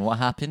off, like, and what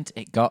happened?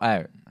 It got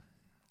out.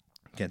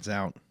 Gets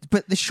out.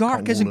 but the shark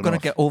Can't isn't wall it going to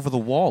off. get over the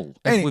wall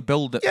if we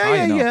build it Yeah, high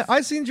yeah, enough. yeah.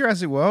 I've seen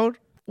Jurassic World.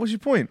 What's your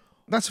point?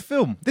 That's a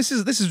film. This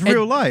is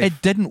real life.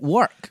 It didn't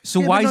work. So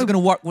Yeah, why but is it no,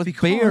 going to work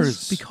with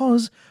bears?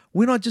 Because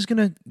we're not just going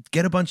to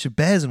get a bunch of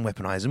bears and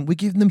weaponize them. We're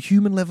giving them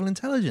human level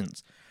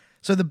intelligence.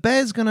 So the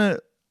bear's going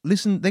to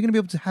listen. They're going to be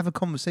able to have a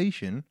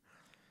conversation.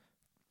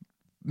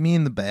 Me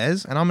and the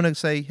bears, and I'm going to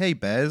say, "Hey,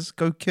 bears,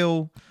 go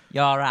kill."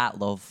 You're all right,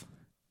 love.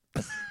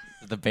 That's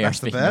the bear That's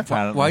the speaking, bear?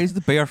 apparently. Why is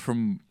the bear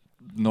from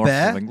north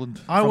Bear, of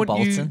England? I From want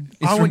Bolton. you.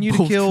 He's I from want you to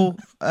Bolton.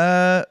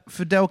 kill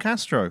Fidel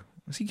Castro.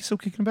 Is he still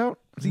kicking about?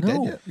 Is he dead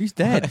No, yet? he's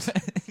dead.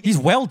 He's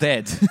well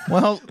dead.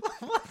 Well,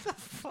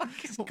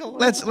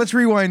 let's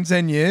rewind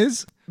 10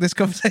 years. This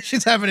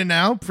conversation's happening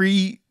now.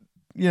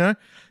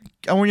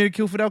 I want you to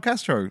kill Fidel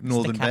Castro.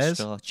 Northern Mr. Bears.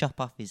 Castro, chop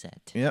off his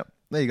head. Yep,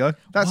 there you go.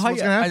 That's Why-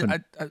 what's going to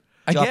happen.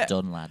 I Job get,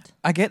 done, lad.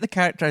 I get the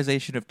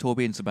characterization of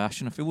Toby and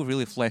Sebastian. I feel we've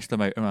really fleshed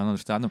them out and I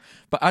understand them.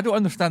 But I don't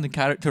understand the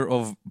character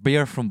of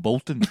Bear from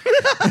Bolton.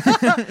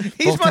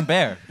 He's Bolton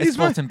Bear. It's he's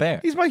my- Bolton Bear.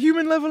 He's my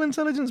human level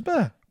intelligence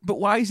bear. But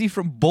why is he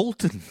from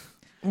Bolton?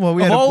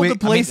 Well, Of all the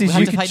places we had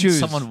you to could find choose.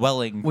 someone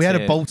willing We had a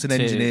to- Bolton to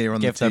engineer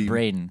on the give their team.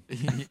 brain.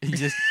 He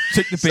just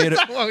took the Is bear.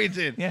 that what we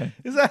did? Yeah.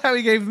 Is that how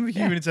he gave them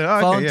human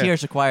intelligence? Oh, okay,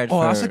 Volunteers required Oh,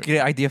 for... that's a great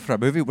idea for a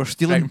movie. We're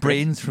stealing Right,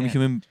 brains from yeah.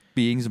 human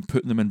beings and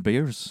putting them in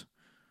bears.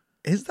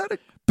 yeah. Is that a?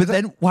 But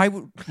then why?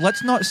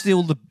 Let's not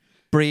steal the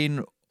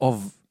brain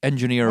of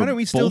engineer Why don't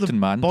we steal Bolton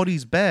the man.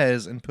 bodies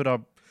bears and put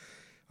our?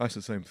 That's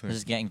the same thing. This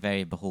is getting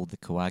very Behold the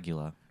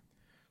Coagula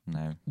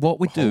now.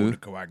 What we do?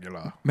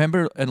 Coagula.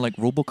 Remember in like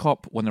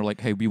RoboCop when they're like,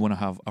 "Hey, we want to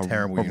have a,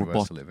 Terrible a,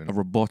 universe to live in. a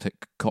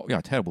robotic cop."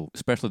 Yeah, terrible.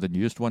 Especially the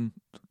newest one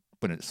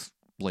when it's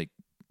like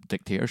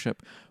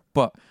dictatorship.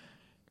 But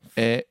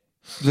they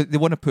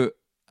want to put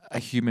a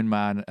human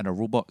man in a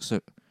robot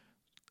suit,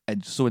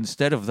 and so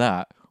instead of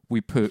that, we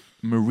put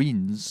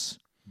Marines'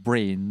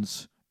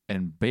 brains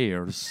in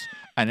bears,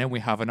 and then we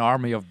have an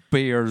army of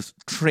bears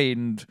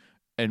trained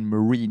in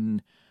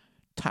marine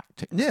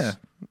tactics. Yeah,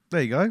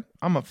 there you go.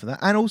 I'm up for that,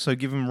 and also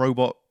give them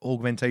robot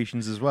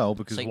augmentations as well.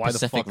 Because It's like why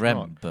Pacific the fuck Rim,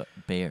 not? but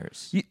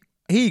bears. Here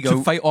you go.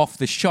 To fight off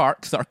the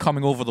sharks that are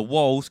coming over the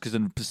walls, because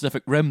in the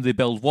Pacific Rim they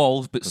build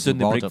walls, but Because soon they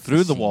they walled break up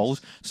through the the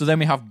walls. So then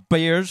we have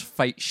bears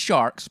fight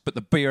sharks, but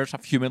the bears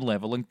have human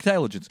level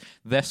intelligence.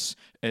 This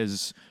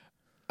is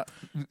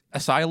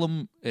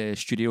Asylum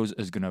Studios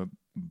is going to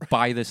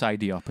buy this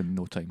idea up in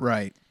no time.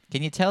 Right.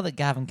 Can you tell that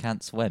Gavin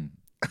can't swim?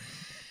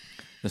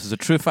 This is a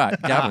true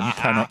fact. Gavin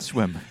cannot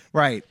swim.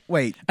 Right.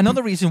 Wait.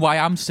 Another reason why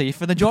I'm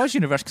safe in the Jaws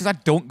universe, because I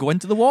don't go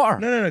into the water.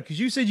 No. Because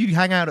you said you'd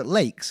hang out at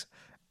lakes,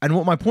 and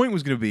what my point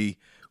was going to be,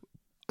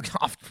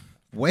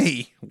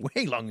 way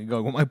long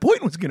ago. What my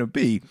point was going to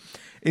be,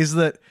 is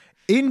that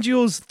in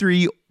Jaws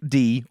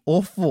 3D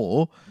or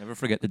 4, Never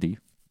forget the D.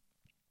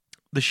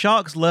 the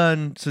sharks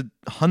learn to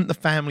hunt the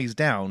families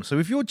down. So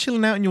if you're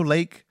chilling out in your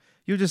lake,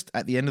 you're just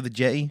at the end of the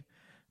jetty,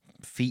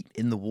 feet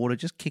in the water,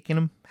 just kicking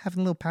them, having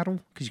a little paddle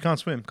because you can't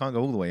swim, can't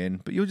go all the way in,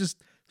 but you're just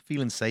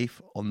feeling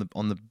safe on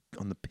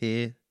the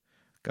pier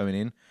going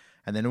in,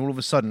 and then all of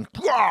a sudden,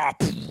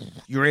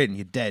 you're in,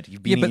 you're dead,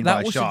 you've been Yeah, but eaten by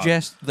that a will shark.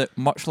 suggest that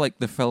much like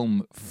the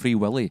film Free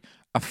Willy,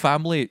 a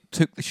family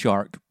took the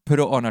shark, put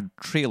it on a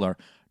trailer,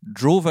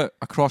 drove it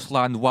across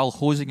land while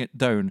hosing it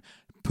down,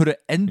 put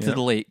it into Yeah.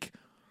 the lake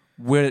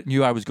where it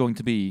knew I was going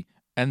to be,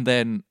 and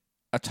then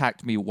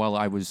attacked me while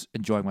I was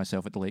enjoying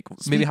myself at the lake,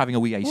 maybe having a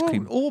wee ice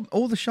cream.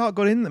 Or the shark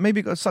got in, maybe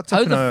it got sucked How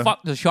up in the a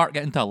fuck does a shark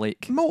get into a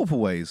lake? multiple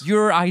ways.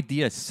 Your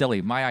idea is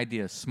silly. My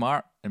idea is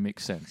smart and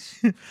makes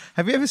sense.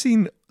 Have you ever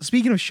seen,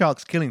 speaking of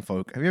sharks killing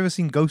folk, have you ever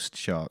seen Ghost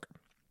Shark?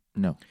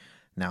 No.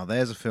 Now,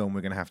 there's a film we're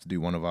going to have to do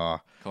one of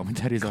our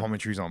Commentaries on.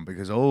 commentaries on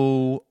because,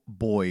 oh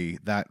boy,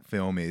 that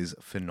film is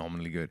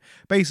phenomenally good.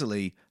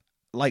 Basically,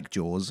 like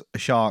Jaws, a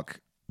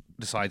shark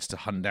decides to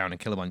hunt down and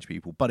kill a bunch of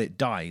people, but it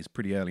dies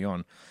pretty early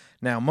on.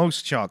 Now,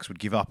 most sharks would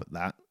give up at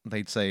that.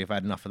 They'd say, if I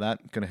had enough of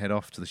that, going to head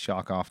off to the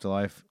shark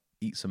afterlife,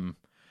 eat some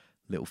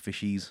little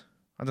fishies.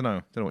 I don't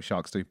know what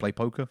sharks do. Play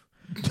poker?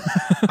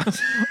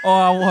 Oh,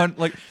 I want,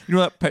 like, you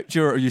know that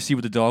picture you see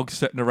with the dogs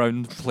sitting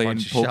around playing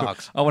Bunch of poker?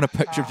 sharks. I want a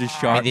picture of just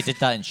I sharks. mean, they did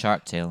that in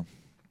Shark Tale.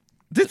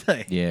 Did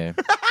they? Yeah.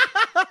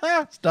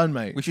 It's done,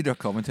 mate. We should do a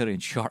commentary on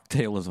Shark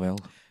Tale as well.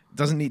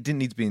 Didn't need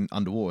to be in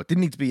underwater.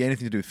 Didn't need to be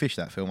anything to do with fish.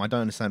 That film. I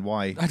don't understand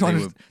why. I don't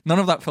understand. None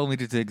of that film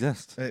needed to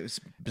exist. It was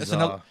It's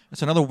bizarre.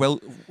 another Will.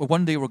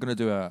 One day we're going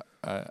to do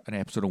an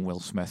episode on Will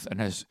Smith and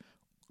his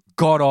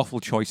god awful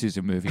choices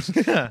in movies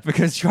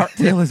because Shark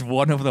Tale is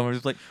one of them. I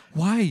was like,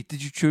 why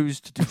did you choose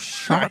to do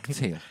Shark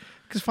Tale?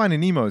 Because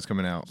Finding Nemo is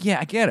coming out, Yeah,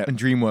 I get it. and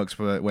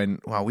DreamWorks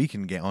went, wow, we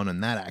can get on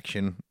that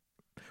action.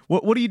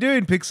 What are you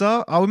doing,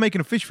 Pixar? Oh, we're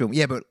making a fish film.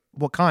 Yeah, but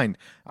what kind?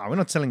 Oh, we're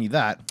not telling you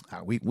that.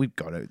 Oh, we've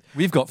got it.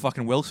 We've got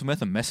fucking Will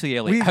Smith and Missy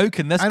Elliott. We've- How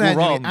can this and go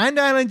Angelina- wrong? And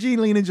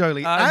Angelina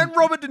Jolie, And- and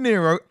Robert De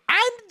Niro,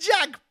 and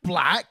Jack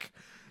Black.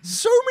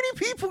 So many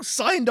people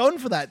signed on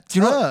for that Do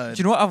you know? turd. Do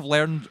you know what I've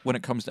learned when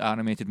it comes to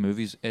animated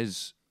movies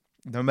is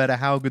No matter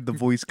how good the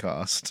voice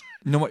cast.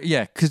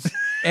 yeah, because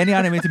any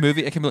animated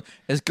movie it can be like,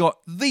 it's got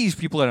these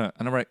people in it,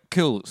 and I'm like,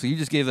 cool. So you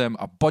just gave them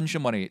a bunch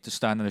of money to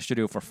stand in a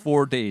studio for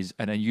 4 days,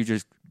 and then you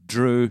just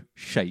drew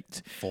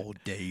shite. 4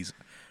 days.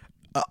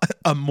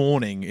 a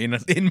morning in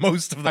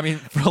most of them. I mean,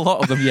 for a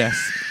lot of them, yes.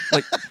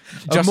 Like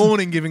A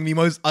morning giving the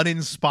most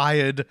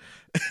uninspired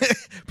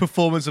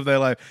performance of their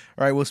life.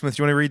 All right, Will Smith,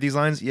 do you want to read these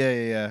lines?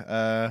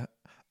 Yeah.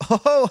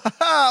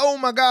 Oh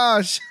my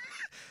gosh.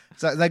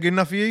 Is that good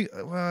enough for you?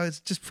 Well, it's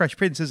just Fresh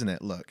Prince, isn't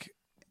it? Look.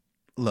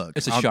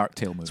 It's a Shark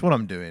Tale movie. That's what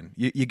I'm doing.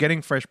 You're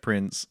getting Fresh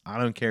Prince. I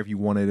don't care if you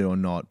wanted it or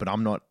not, but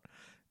I'm not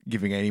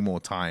giving any more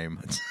time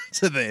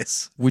to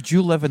this. Would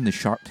you live in the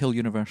Shark Tale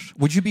universe?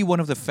 Would you be one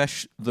of the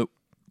fish that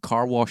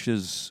car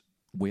washes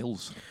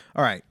whales?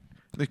 All right.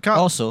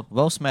 Also,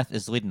 Will Smith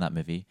is leading that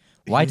movie.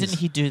 Why didn't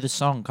he do the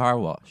song Car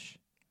Wash?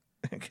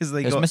 Because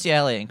It was Missy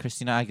Elliott and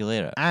Christina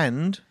Aguilera.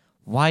 and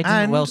Why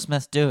didn't Will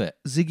Smith do it?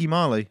 Ziggy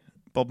Marley,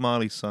 Bob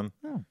Marley's son.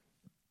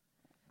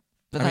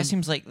 But I that mean,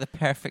 seems like the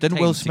perfect didn't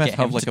time Will to Smith get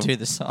have him like to a- do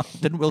the song.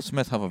 Didn't Will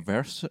Smith have a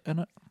verse in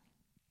it?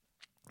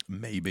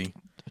 Maybe.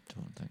 I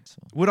don't think so.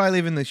 Would I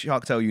live in the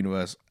Shark Tale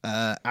universe?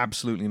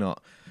 Absolutely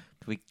not.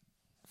 Could we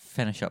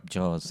finish up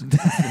Jaws?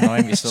 It's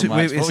annoying me so too-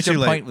 much. it's What was too your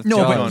late. point with No,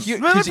 but Jaws? you-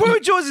 Well, the 'cause point you-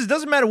 with Jaws is it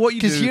doesn't matter what you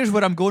do. Because here's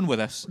where I'm going with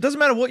this. Doesn't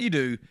matter what you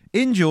do.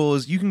 In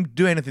Jaws, you can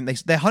do anything.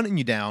 They're hunting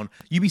you down.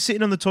 You be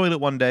sitting on the toilet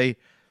one day,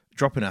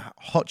 dropping a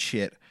hot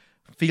shit,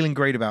 feeling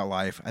great about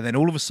life, and then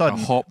all of a A sudden,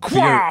 hot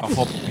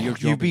beer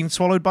you've been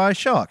swallowed by a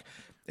shark.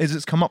 As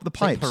it's come up the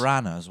It's like pipes.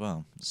 Piranha as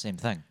well. Same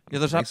thing. Yeah,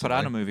 there's that Basically.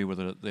 piranha movie where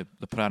the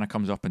piranha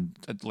comes up and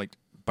like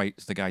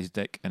bites the guy's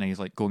dick, and he's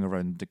like going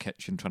around the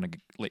kitchen trying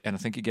to and I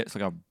think he gets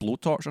like a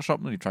blowtorch or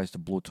something. And he tries to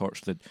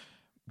blowtorch the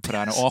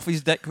piranha off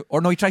his dick, or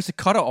no, he tries to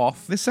cut it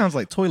off. This sounds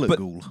like toilet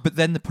ghoul. But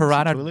then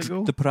toilet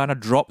ghoul? the piranha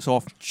drops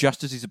off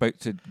just as he's about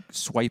to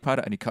swipe at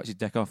it, and he cuts his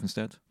dick off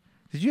instead.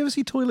 Did you ever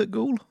see Toilet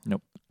Ghoul?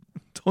 Nope.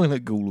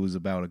 Toilet Ghoul was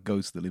about a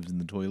ghost that lives in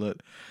the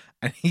toilet,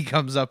 and he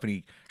comes up and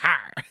he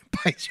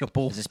bites your Is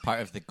balls. this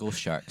part of the Ghost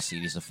Shark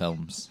series of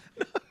films?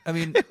 I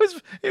mean,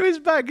 It was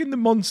back in the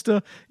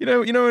monster. You know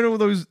when all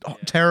those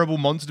terrible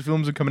monster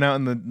films are coming out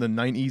in the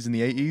 90s and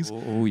the 80s.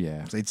 oh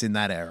yeah. It's in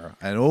that era,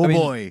 and oh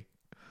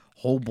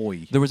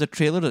boy. There was a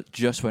trailer that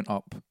just went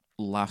up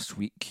last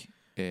week,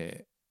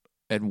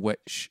 in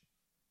which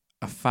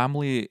a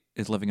family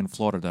is living in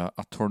Florida.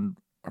 A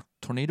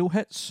tornado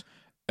hits,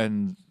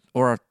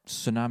 or a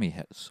tsunami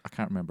hits. I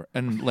can't remember.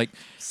 And like,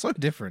 So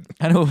different.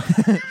 I know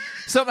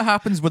something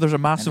happens where there's a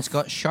And massive. it's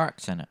got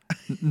sharks in it.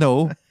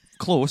 No,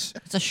 close.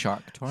 It's a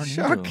shark tornado.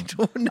 Shark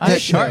tornado. A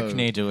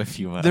sharknado, if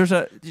you will. There's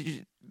I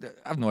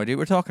have no idea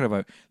what we're talking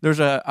about. There's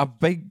a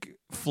big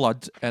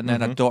flood, and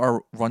then a daughter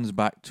runs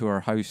back to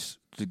her house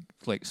to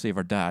like save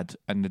her dad,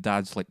 and the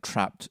dad's like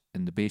trapped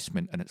in the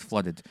basement, and it's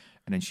flooded,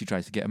 and then she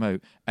tries to get him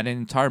out, and the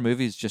entire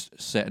movie is just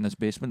set in this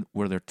basement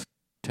where they're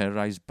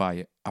terrorized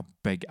by a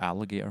big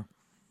alligator,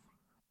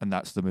 and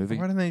that's the movie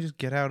Why don't they just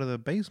get out of the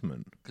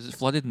basement? because it's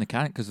flooded and they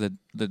can't because the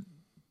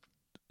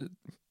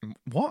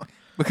What?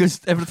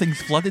 because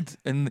everything's flooded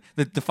and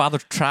the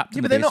father's trapped Yeah,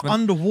 in but the they're not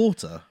basement.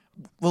 underwater.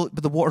 Well,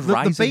 but the water's The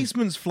rising.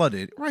 basement's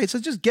flooded. Right, so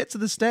just get to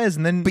the stairs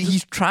and then. But just-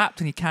 he's trapped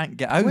and he can't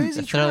get out. Where is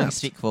a he thrilling trapped?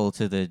 sequel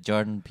to the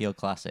Jordan Peele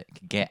classic,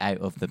 Get Out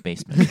of the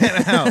Basement.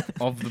 Get out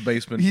of the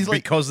basement. He's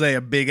like- because they're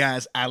a big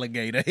ass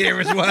alligator here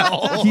as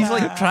well. He's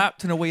like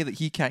trapped in a way that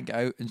he can't get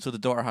out, and so the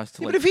daughter has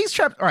to Yeah, like. but if he's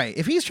trapped, all right.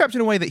 If he's trapped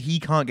in a way that he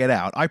can't get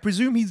out, I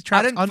presume he's I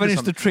trapped. didn't under finish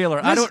something. the trailer.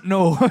 I Listen- don't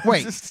know.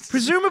 Wait,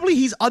 presumably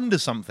he's under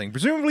something.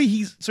 Presumably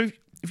he's so.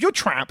 If you're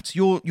trapped,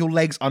 your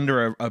legs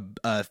under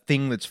a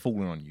thing that's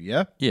fallen on you.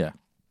 Yeah. Yeah.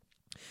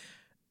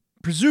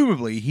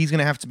 Presumably he's going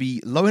to have to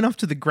be low enough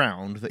to the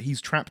ground that he's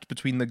trapped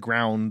between the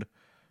ground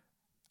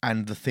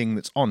and the thing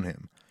that's on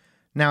him.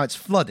 Now it's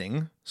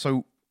flooding,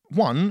 so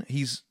one,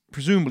 he's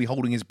presumably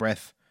holding his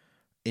breath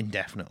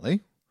indefinitely.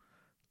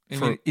 I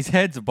mean, his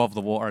head's above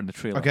the water in the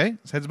trailer. Okay,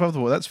 his head's above the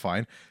water. That's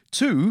fine.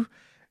 Two,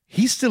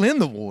 he's still in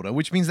the water,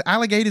 which means the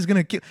alligator's going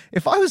to kill.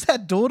 If I was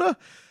that daughter,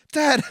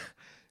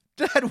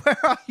 Dad, where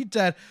are you,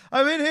 Dad?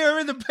 I'm in here. I'm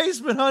in the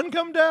basement, hon.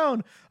 Come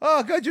down.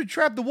 Oh, God, you're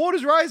trapped. The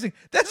water's rising.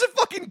 There's a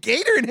fucking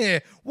gator in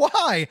here.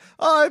 Why?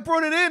 Oh, I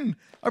brought it in.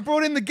 I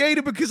brought in the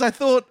gator because I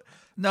thought,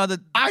 No,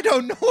 the I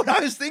don't know what I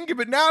was thinking,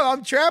 but now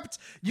I'm trapped.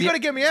 You got to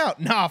get me out.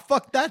 Nah,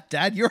 fuck that,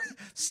 Dad.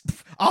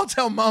 I'll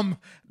tell Mum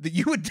that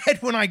you were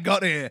dead when I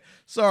got here.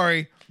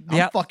 Sorry.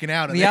 I'm fucking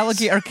out of the this.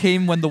 alligator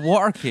came when the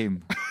water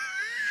came.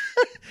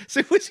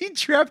 So was he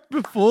trapped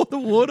before the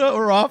water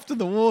or after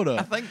the water?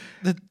 I think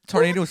the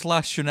tornado /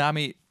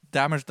 tsunami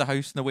damaged the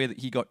house in the way that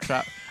he got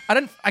trapped. I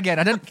didn't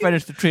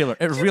finish the trailer.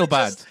 It was real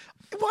bad.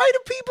 Why do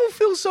people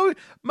feel so...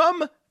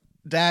 Mum,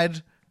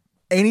 Dad,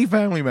 any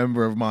family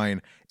member of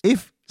mine,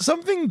 if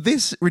something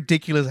this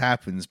ridiculous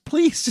happens,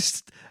 please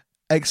just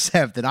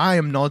accept that I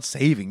am not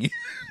saving you.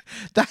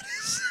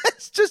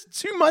 That's just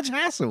too much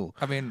hassle.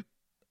 I mean,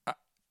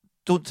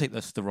 don't take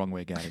this the wrong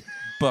way, Gary,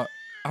 but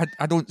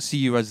I don't see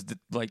you as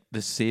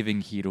the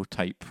saving hero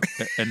type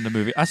in the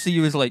movie. I see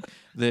you as like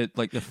the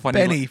funny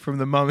Benny from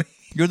The Mummy.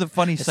 You're the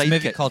funny It's a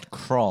movie sidekick. called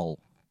Crawl,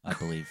 I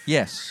believe.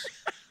 Yes,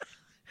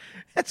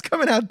 That's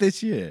coming out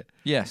this year.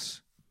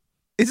 yes.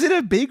 Is it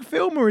a big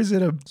film or is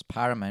it a... It's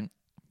Paramount.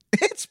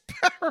 It's...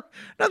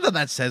 Not that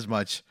said says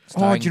much.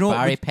 Starring do you know what-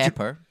 Barry do you-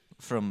 Pepper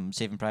from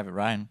Saving Private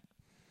Ryan.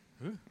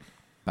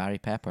 Barry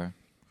Pepper.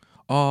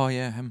 Oh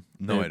yeah, him.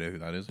 No The- idea who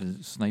that is.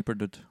 the sniper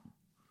dude.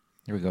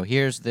 Here we go.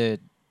 Here's the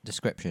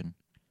description.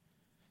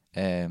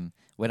 When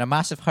a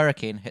massive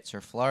hurricane hits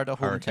her Florida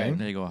Hurricane? hometown,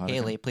 There you go, Hurricane.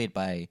 Haley, played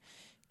by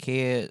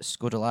Kay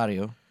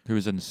Scodelario, Who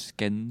was in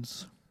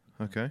Skins.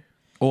 Okay.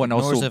 Oh, and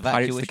Ignores also Pirates of the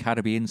evacuation.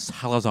 Caribbean: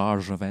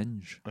 Salazar's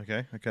Revenge.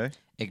 Okay. Okay.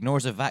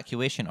 ignores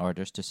evacuation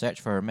orders to search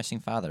for her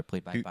missing father,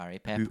 played by Barry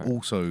Who Pepper.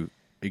 also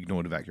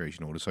ignored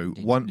evacuation orders. So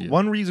Did-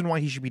 one reason why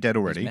he should be dead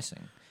He's already.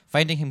 missing.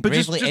 Finding him But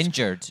just- gravely just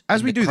injured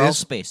as in we the do crawl this-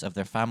 space of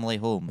their family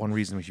home. One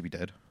reason we should be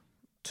dead.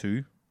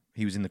 2,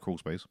 he was in the crawl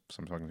space. So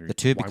I'm talking through. The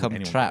two Why would become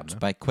anyone go trapped in there?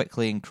 by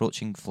quickly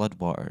encroaching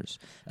floodwaters.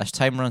 As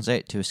time runs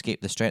out to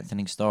escape the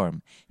strengthening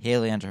storm,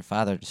 Haley and her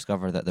father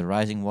discover that the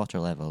rising water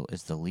level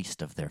is the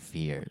least of their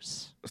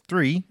fears.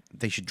 3,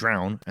 they should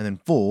drown, and then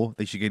 4,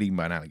 they should get eaten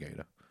by an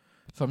alligator.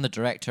 From the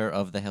director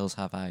of The Hills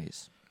Have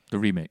Eyes. The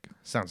remake.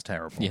 Sounds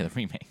terrible. Yeah, the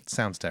remake.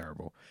 Sounds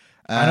terrible.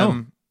 I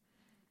know.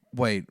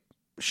 Wait,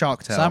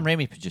 Shark Tale. Sam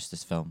Raimi produced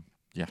this film.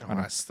 Yeah, Oh, I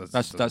know. that's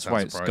That's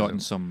why it's surprising. gotten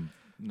some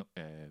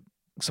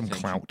some attention.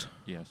 clout.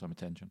 Yeah, some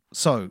attention.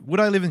 So, would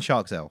I live in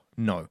Shark Tale?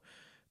 No,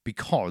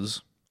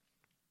 because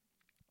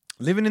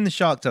living in the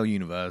Shark Tale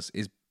universe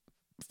is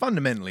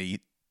fundamentally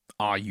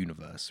our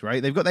universe,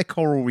 right? They've got their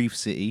coral reef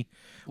city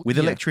with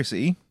Yeah.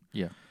 electricity.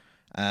 Yeah,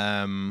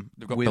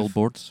 they've got with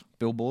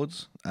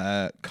billboards.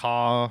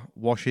 car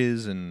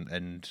washes,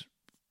 and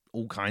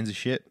all kinds of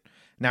shit.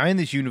 Now, in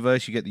this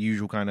universe, you get the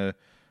usual kind of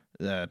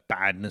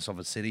badness of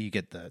a city. You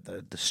get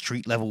the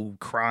street level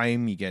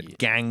crime. You get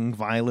gang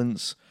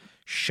violence.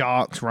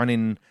 Sharks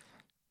running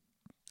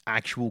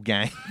actual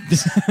gangs.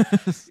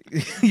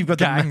 You've got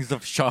Gangs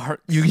of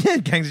sharks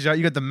gangs of sharks.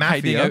 You got the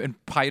hiding mafia out in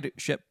pirate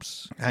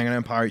ships. hanging out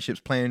in pirate ships,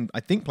 playing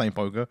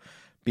poker,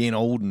 being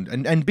old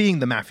and being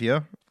the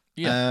mafia.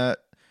 Yeah.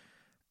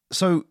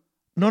 So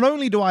not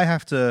only do I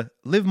have to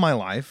live my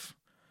life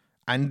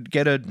and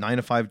get a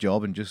 9-to-5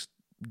 job and just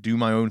do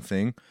my own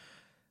thing,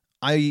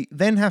 I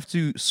then have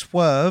to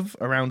swerve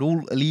around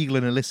all illegal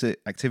and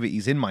illicit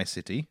activities in my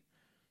city,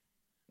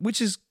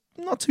 which is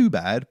not too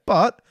bad,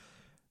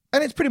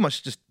 and it's pretty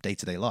much just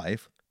day-to-day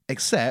life,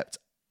 except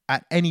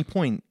at any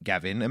point,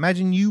 Gavin,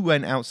 imagine you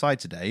went outside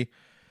today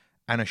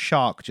and a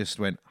shark just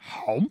went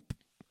hump.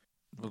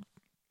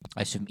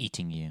 I assume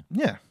eating you.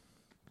 Yeah.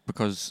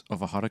 Because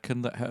of a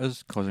hurricane that hit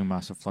us, causing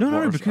massive floodwaters.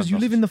 No, because you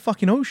live in the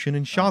fucking ocean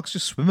and sharks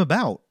just swim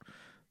about.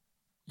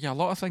 Yeah, a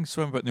lot of things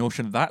swim about in the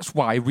ocean. That's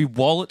why we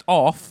wall it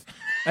off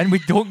and we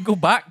don't go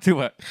back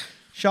to it.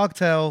 Shark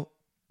Tale,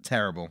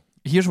 terrible.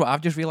 Here's what I've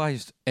just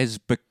realised is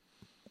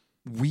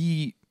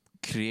we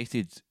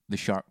created the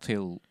Shark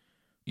Tale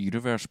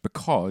universe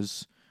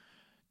because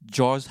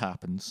Jaws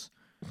happens.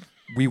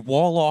 We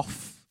wall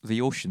off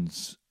the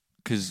oceans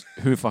because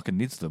who fucking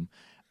needs them?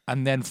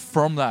 And then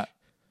from that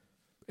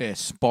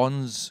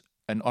spawns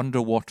an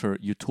underwater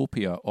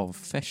utopia of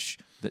fish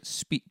that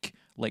speak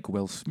like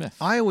Will Smith.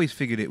 I always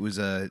figured it was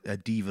a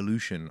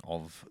devolution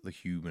of the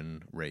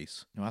human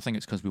race. No, I think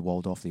it's because we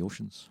walled off the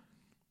oceans.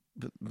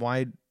 But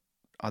why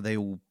are they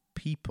all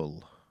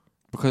people?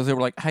 Because they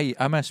were like, hey,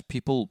 I miss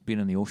people being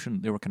in the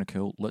ocean. They were kind of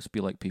cool. Let's be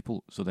like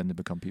people. So then they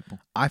become people.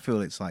 I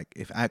feel it's like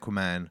if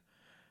Aquaman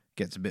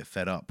gets a bit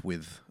fed up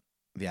with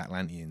the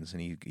Atlanteans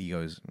and he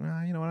goes,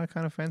 you know what I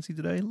kind of fancy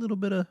today? A little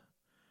bit of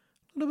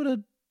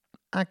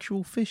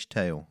actual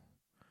fishtail.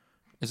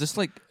 Is this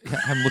like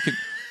him looking...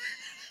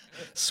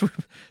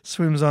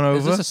 Swims on over.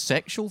 Is this a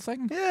sexual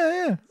thing?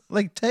 Yeah.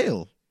 Like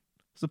tail.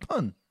 It's a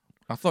pun.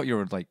 I thought you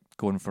were like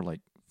going for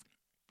like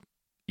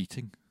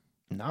eating.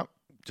 No,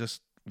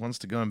 just wants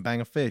to go and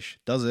bang a fish.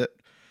 Does it.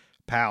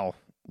 Pow.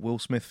 Will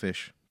Smith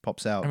fish.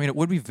 Pops out. I mean, it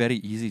would be very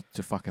easy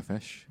to fuck a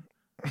fish.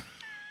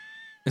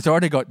 It's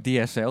already got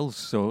DSLs,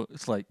 so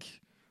it's like...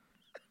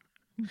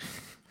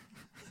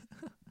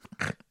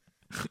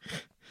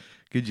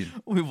 Good you.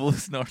 We both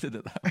snorted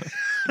at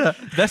that.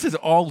 This is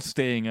all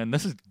staying in.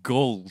 This is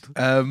gold.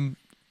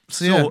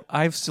 So yeah.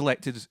 I've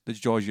selected the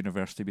Jaws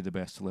universe to be the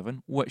best to live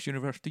in. Which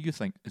universe do you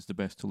think is the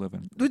best to live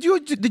in? The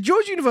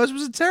George universe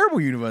was a terrible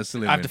universe to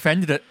live I've in.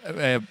 defended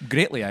it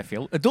greatly, I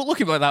feel. Don't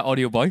look at me like that,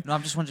 audio boy. No,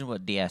 I'm just wondering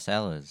what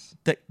DSL is.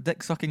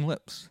 Dick sucking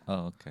lips.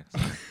 Oh, okay.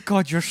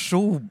 God, you're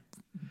so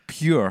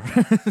pure.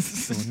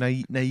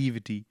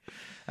 Naivety.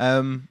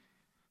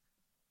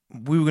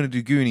 We were going to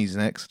do Goonies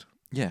next.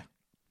 Yeah.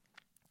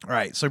 All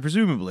right, so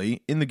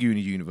presumably in the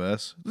Goonies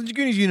universe,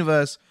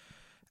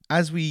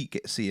 as we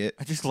see it,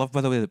 I just love, by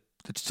the way,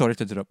 that, sorry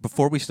to interrupt.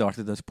 Before we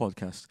started this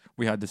podcast,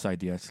 we had this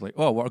idea. It's like,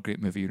 oh, what a great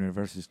movie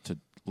universe to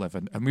live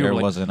in. And we There were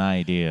like, was an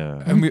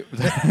idea.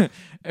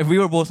 and we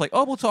were both like,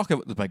 oh, we'll talk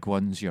about the big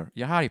ones, your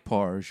Harry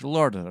Potters, your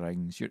Lord of the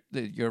Rings,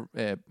 your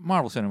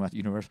Marvel Cinematic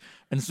Universe.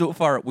 And so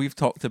far, we've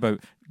talked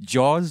about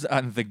Jaws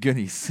and the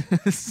Goonies.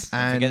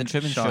 and Forget the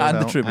Truman Show. Shark And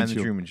the Tale Truman and Show.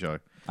 the Truman Show.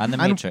 And the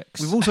And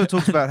Matrix. we've also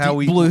talked about how Deep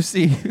we Blue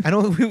Sea. and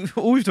all we've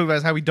talked about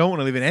is how we don't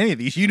want to live in any of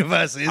these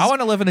universes. I want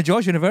to live in a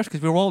Jaws universe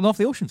because we're walling off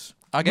the oceans.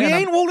 we Again,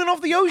 ain't walling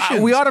off the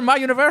ocean. we are in my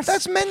universe.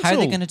 That's mental. How are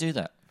they going to do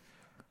that?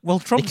 Well,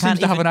 Trump can't seems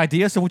to have even- an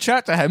idea, so we'll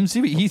chat to him,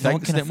 see what he No one thinks. can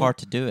and then we'll- afford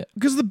to do it.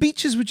 Because the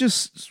beaches would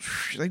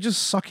they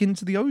just suck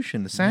into the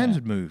ocean. The sands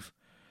would move.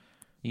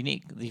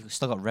 You've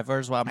still got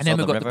rivers. What And happens then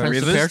to we've all got the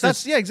rivers? Prince of Persia.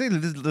 That's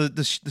exactly.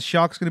 The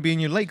shark's going to be in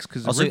your lakes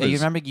because Also, rivers. you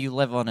remember you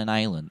live on an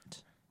island.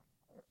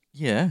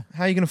 Yeah.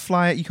 How are you going to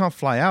fly? You can't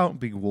fly out.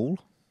 Big wall.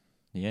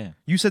 Yeah.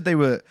 You said they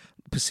were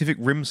Pacific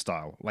Rim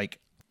style, like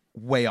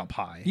way up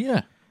high.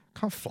 Yeah.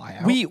 Can't fly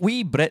out.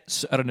 We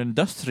Brits are an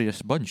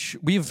industrious bunch.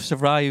 We've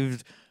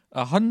survived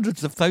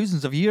hundreds of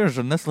thousands of years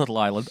on this little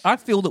island. I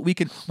feel that we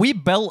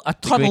built a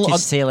The tunnel.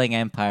 greatest sailing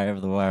empire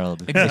of the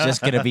world. It's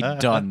just going to be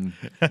done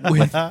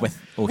with oceans.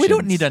 We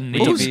don't need a We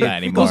navy don't need that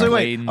anymore. Also,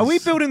 wait, planes. are we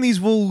building these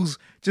walls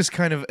just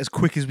kind of as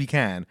quick as we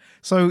can?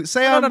 So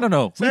say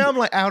No. Say I'm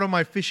like out on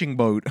my fishing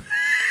boat,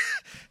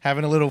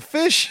 having a little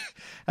fish,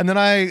 and then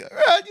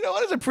you know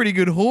what? It's a pretty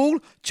good haul.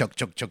 Chug,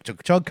 chug, chug,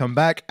 chug, chug. Come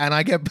back, and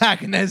I get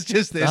back, and there's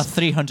just A this.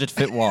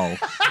 300-foot wall.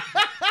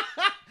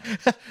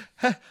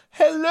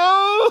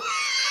 Hello.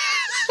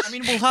 I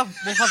mean, we'll have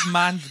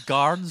manned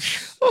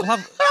guards. We'll have.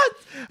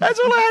 That's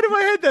all I had in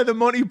my head there. The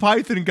Monty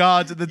Python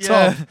guards at the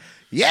top.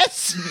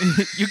 Yes.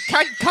 You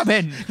can't come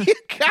in. You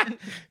can't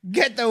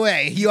get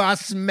away. You are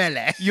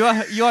smelly. You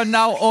are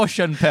now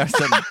ocean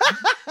person.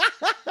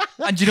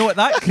 And do you know what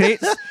that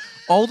creates?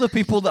 All the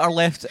people that are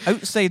left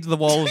outside the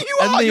walls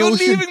in the You're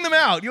ocean. leaving them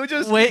out. You're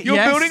just Wait, you're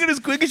yes. building it as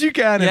quick as you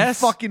can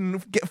Yes.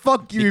 and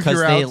fuck you if Because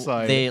you're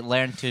outside. they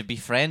learn to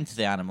befriend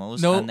the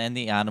animals, No. and then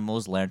the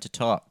animals learn to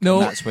talk. No.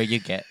 And that's where you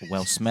get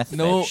Will Smith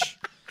No. fish.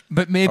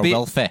 But Or maybe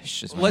Will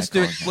Fish. Is what let's I do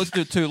call it. him. Let's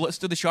do it two. Let's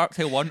do the Shark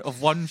Tale one.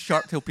 Of one,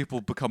 Shark Tale people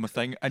become a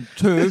thing, and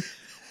two,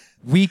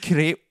 we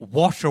create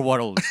water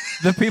world.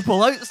 The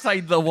people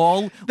outside the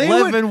wall They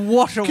live would- in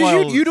water 'Cause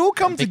world. you'd all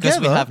come Because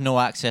together. we have no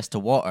access to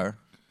water,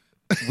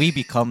 we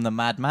become the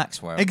Mad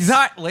Max world.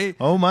 Exactly.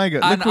 Oh my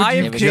god! And Look what I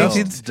you've have There we go.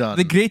 created just done.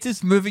 the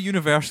greatest movie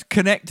universe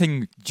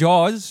connecting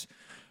Jaws,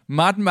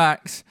 Mad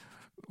Max,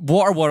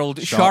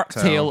 Waterworld, Shark Shark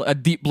Tale. Tale,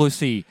 and Deep Blue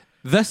Sea.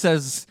 This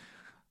is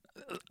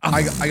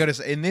I gotta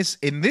say, in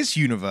this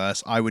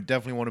universe, I would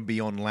definitely want to be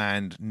on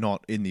land,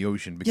 not in the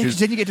ocean, yeah, because because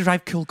then you get to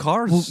drive cool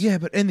cars. well, yeah,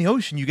 but in the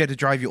ocean, you get to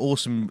drive your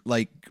awesome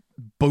like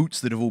boats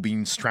that have all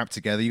been strapped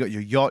together. You got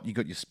your yacht, you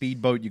got your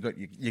speedboat, you got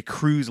your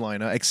cruise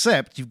liner.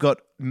 Except you've got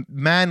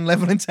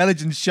man-level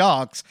intelligence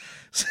sharks.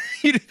 So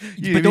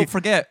But don't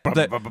forget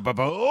that. Oh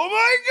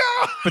my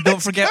god! But don't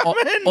It's forget,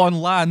 coming! on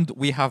land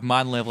we have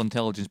man-level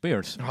intelligence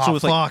bears. Oh, so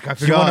it's like, fuck, I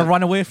do you want to forgot.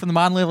 run away from the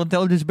man-level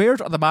intelligence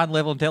bears or the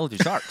man-level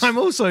intelligence sharks? I'm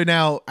also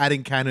now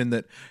adding canon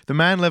that the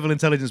man-level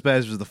intelligence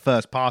bears was the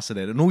first pass at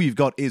it, and all you've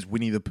got is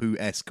Winnie the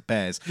Pooh-esque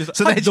bears.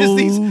 So they're just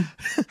these.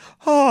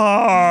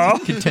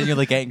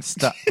 Continually getting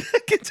stuck.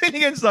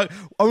 Continuing getting stuck,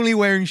 only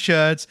wearing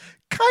shirts,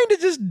 kind of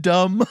just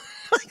dumb.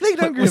 Like, they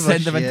don't We give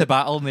send a them shit. into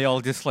battle and they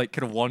all just like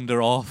kind of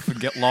wander off and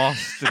get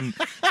lost and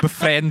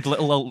befriend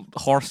little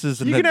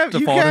horses in You the, can have, the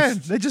you forest.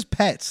 can. They're just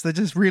pets. They're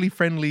just really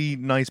friendly,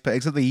 nice pets.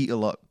 Except they eat a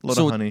lot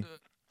So, of honey.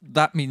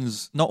 That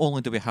means not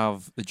only do we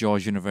have the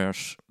Jaws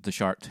universe, the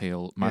Shark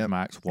Tale, Mad Yep.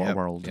 Max, Yep.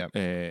 Waterworld,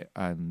 Yep.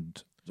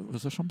 and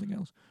was there something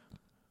else?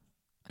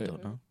 I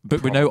don't know.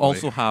 But we now Probably.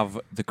 also have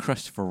the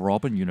Christopher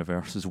Robin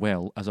universe as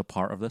well as a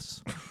part of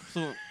this.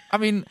 So, I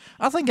mean,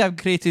 I think I've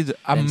created a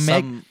And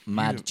meg. some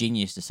mad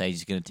genius decides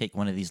he's going to take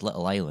one of these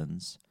little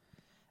islands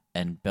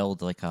and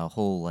build like a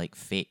whole like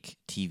fake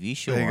TV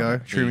show. There you on go.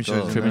 it. Truman Show's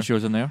in Truman there.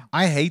 Show's in there.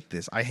 I hate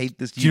this. I hate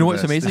this. Do you know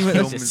what's universe. amazing This about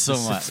film this? is So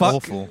just much. Fuck,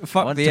 awful. I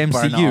fuck want the to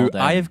burn it all MCU.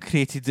 down. I have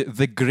created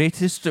the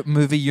greatest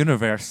movie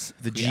universe.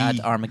 The We add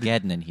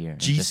Armageddon in here. and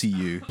just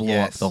GCU. blow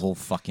Yes. up the whole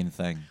fucking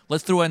thing.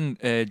 Let's throw in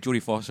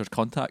Jodie Foster's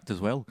Contact as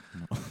well,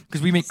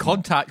 because we make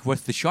contact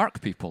with the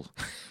shark people.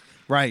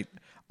 Right.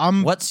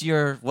 I'm What's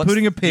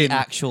Putting a pin. the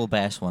actual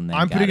best one then?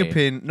 I'm putting a Gary?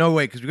 pin. No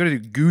way, because we've got to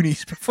do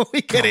Goonies before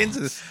we get into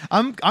this.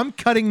 I'm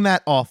cutting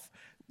that off.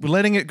 We're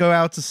letting it go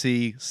out to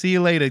sea. See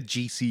you later,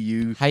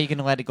 GCU. How are you going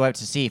to let it go out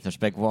to sea if there's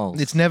big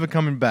walls? It's never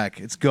coming back.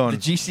 It's gone. The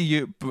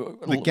GCU,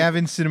 The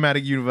Gavin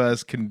Cinematic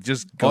Universe can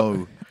just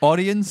go.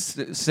 Audience,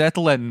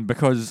 settle in,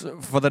 because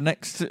for the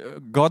next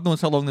God knows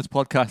how long this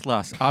podcast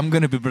lasts, I'm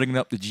going to be bringing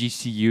up the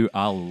GCU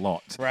a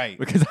lot. Right.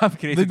 Because I've The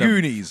created them.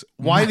 Goonies.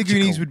 Why the magical.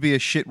 Goonies would be a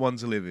shit one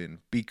to live in?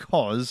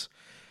 Because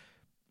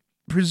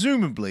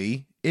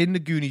presumably in the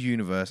Goonies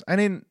universe and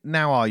in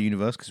now our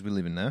universe, because we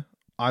live in there,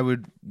 I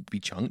would be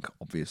Chunk,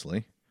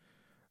 obviously.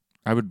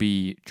 I would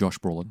be Josh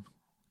Brolin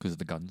because of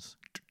the guns.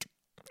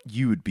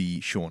 You would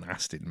be Sean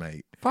Astin,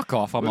 mate. Fuck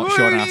off! I'm not What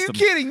Sean are Astin. you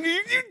kidding?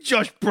 You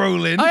Josh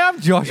Brolin. I am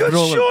Josh You're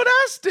Brolin. Sean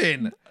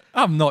Astin.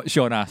 I'm not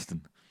Sean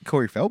Astin.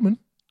 Corey Feldman.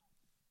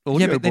 Yeah,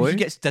 Audio but then boy. he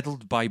gets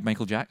diddled by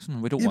Michael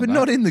Jackson. We don't Yeah, want but that.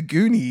 not in the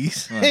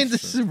Goonies. Oh, that's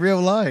This is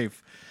real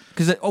life.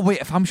 Because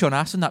if I'm Sean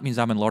Astin, that means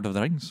I'm in Lord of the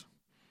Rings.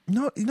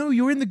 No,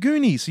 you're in the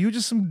Goonies. So you're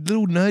just some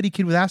little nerdy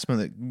kid with asthma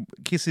that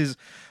kisses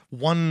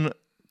one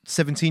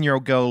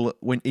 17-year-old girl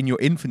in your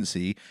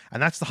infancy,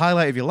 and that's the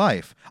highlight of your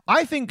life.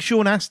 I think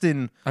Sean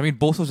Astin. I mean,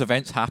 both those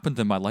events happened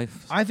in my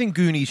life. I think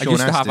Goonies. I Sean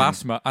used to have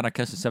Astin. asthma, and I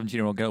kissed a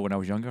 17-year-old girl when I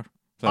was younger.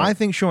 So I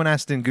think Sean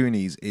Astin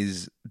Goonies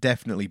is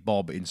definitely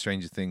Bob in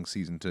Stranger Things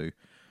season 2.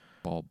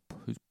 Bob.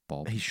 Who's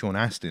Bob? He's Sean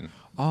Astin.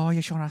 Oh,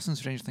 yeah, Sean Astin's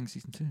Stranger Things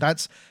season 2.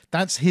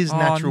 That's his Oh,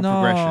 natural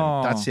progression.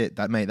 no. That's it.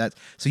 That's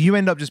so you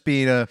end up just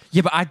being a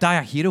Yeah, but I die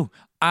a hero,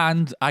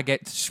 and I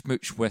get to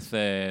smooch with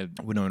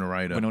Winona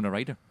Ryder. Winona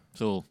Ryder.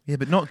 So Yeah,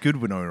 but not good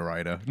Winona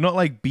Ryder. Not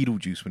like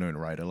Beetlejuice Winona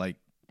Ryder. Like,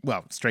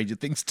 well, Stranger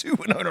Things 2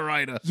 Winona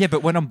Ryder. yeah,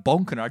 but when I'm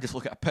bonking her, I just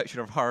look at a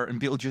picture of her and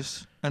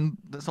Beetlejuice, and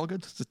that's all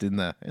good. It's just in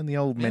there, in the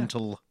old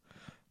mental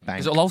bank.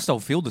 Because it'll all still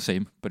feel the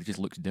same, but it just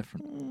looks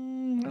different.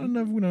 I don't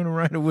know if Winona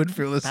Ryder would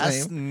feel the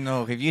That's same.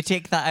 no. If you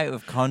take that out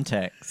of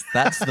context,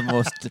 that's the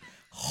most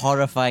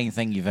horrifying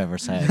thing you've ever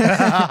said.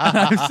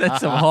 I've said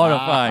some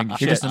horrifying You're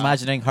shit. just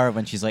imagining her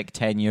when she's like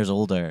 10 years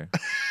older.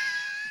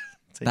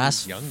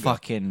 That's younger.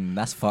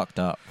 that's fucked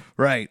up.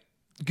 Right.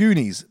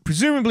 Goonies.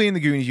 Presumably in the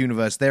Goonies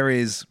universe, there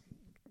is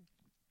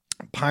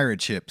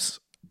pirate ships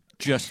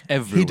Just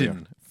everywhere.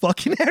 hidden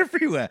fucking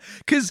everywhere.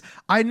 Because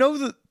I know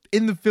that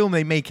in the film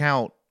they make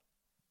out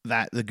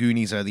that the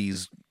Goonies are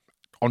these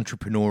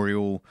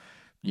entrepreneurial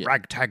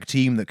ragtag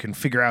team that can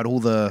figure out all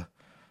the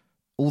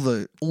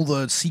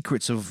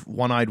secrets of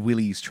One-Eyed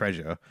Willie's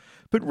treasure.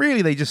 But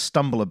really they just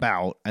stumble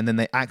about and then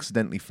they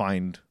accidentally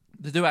find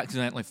They do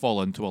accidentally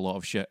fall into a lot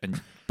of shit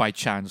and by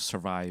chance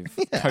survive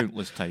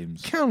countless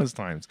times. countless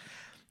times.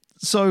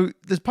 So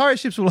there's pirate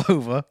ships all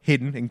over,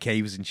 hidden in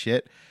caves and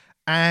shit.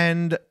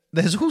 And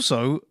there's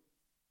also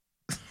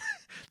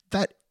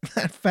that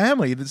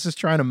family that's just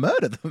trying to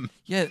murder them.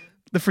 Yeah,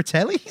 The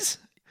Fratellis?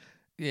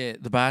 yeah,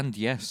 the band,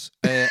 yes.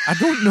 I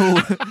don't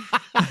know.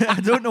 I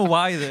don't know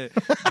why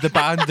the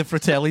band, the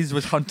Fratellis,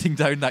 was hunting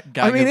down that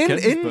gang I mean, of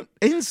kids. but,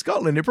 in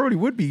Scotland, it probably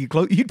would be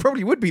you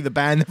probably would be the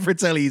band, the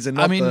Fratellis, and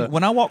not I mean, the...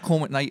 when I walk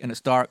home at night and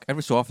it's dark,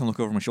 every so often I look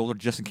over my shoulder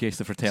just in case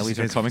the Fratellis Just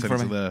in are case coming the for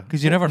Fratellis me. are there.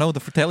 Because you never know, the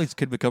Fratellis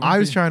could be coming. I for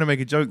was you. trying to make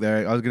a joke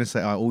there. I was going to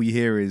say, all you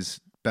hear is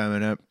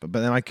but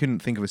then I couldn't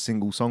think of a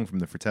single song from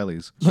the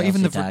Fratellis. Not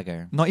even the Chelsea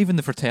Dagger. Not even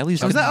the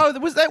Fratellis. Was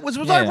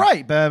I Yeah.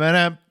 right?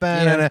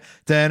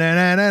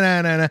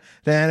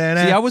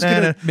 See, I was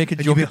going to make a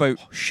And joke you'd be like,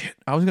 about. oh shit.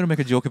 I was going to make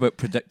a joke about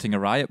predicting a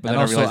riot, but And then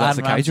I also, realised that's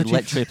Anne the Kaiser Ramsey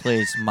Chiefs. literally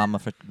plays Mama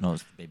Fratelli. No,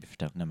 it's Baby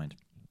Fratelli. Never mind.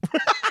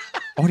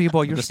 Audio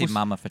boy, I you're just say supposed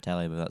Mama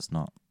Fratelli, but that's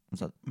not. Is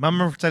that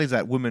Mama Fratelli's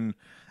that woman.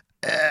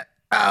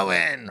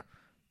 Owen.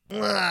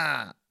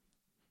 Mwah.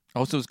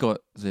 Also, it's got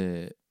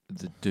the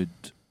dude.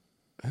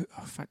 In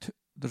fact,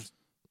 there's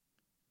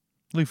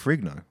Lou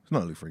Ferrigno. It's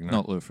not Lou Ferrigno.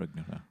 not Lou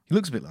Ferrigno. No. He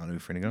looks a bit like Lou He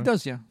Ferrigno.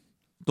 does, yeah.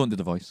 Don't do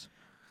the voice.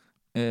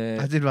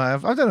 I've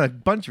done a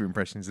bunch of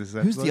impressions this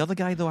episode. Who's the other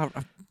guy though?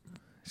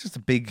 It's just a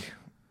big.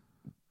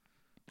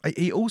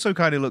 He also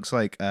kind of looks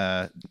like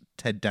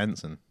Ted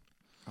Danson,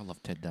 I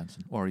love Ted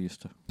Danson, or I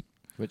used to.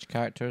 which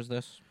character is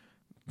this?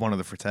 one of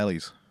the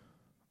Fratellis.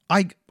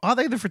 Are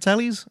they the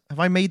Fratellis? Have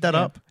I made that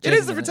up? It Jason,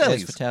 is the Fratellis.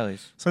 It is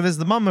Fratellis. So there's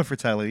the Mama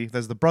Fratelli,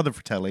 there's the brother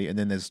Fratelli, and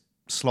then there's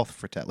Sloth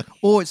Fratelli.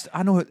 Oh,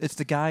 I know it's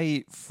the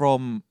guy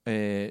from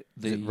the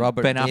it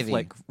Robert Ben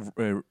Davi?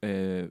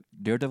 Affleck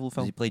Daredevil Does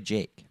film. he play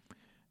Jake?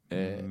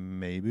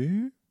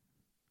 Maybe.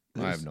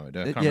 I have no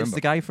idea. I can't Yeah, remember. it's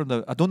the guy from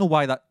the. I don't know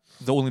why the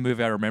only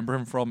movie I remember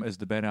him from is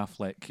the Ben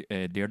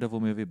Affleck Daredevil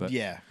movie, but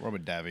Yeah,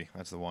 Robert Davi.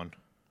 That's the one.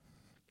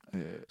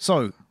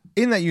 So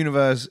in that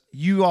universe,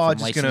 you are From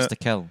just License gonna to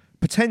Kill.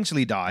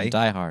 potentially die.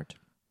 Die Hard.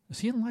 is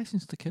he in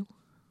License to Kill?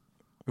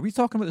 Are we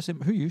talking about the same?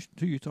 Who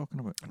are you talking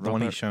about? The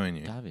one he's Robert- showing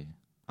you. Davi.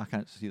 I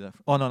can't see that.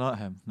 Oh no, not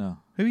him. No,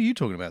 Who are you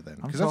talking about then?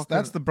 I'm Because talking-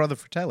 that's the brother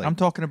Fratelli. I'm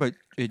talking about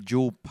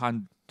Joe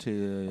Pant.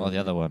 Oh, the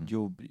other one.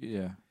 Joe,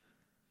 yeah,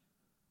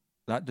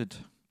 that dude.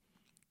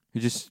 He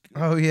just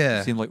Oh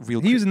yeah, seemed like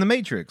real. he was in the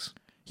Matrix.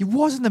 He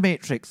was in the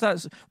Matrix.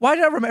 That's why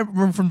did I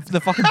remember him from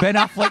the fucking Ben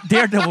Affleck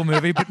Daredevil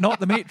movie, but not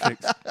the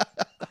Matrix.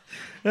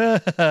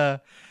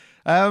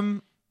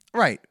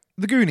 Right,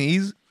 the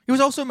Goonies. He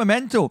was also in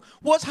Memento.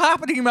 What's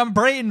happening in my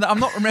brain that I'm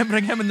not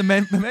remembering him in the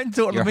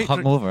Memento or You're the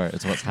Matrix? hungover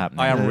is what's happening.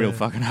 I am real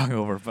fucking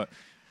hungover, but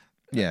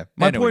Yeah,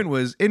 my Anyway. point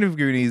was in the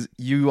Goonies,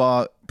 you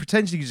are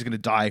potentially just going to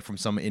die from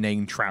some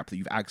inane trap that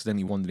you've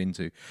accidentally wandered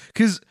into.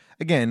 Because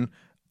again,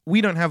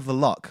 we don't have the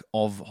luck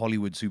of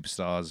Hollywood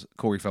superstars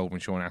Corey Feldman,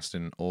 Sean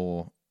Astin,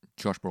 or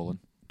Josh Brolin.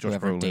 Josh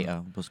Whoever Brolin,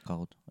 Data was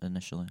called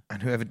initially.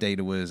 and whoever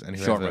Data was, and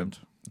Short whoever round.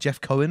 Jeff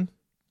Cohen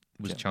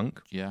was Yeah.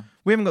 Chunk. Yeah.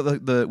 We haven't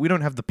got the we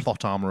don't have the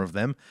plot armor of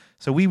them,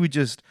 so we would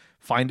just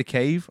find a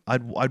cave.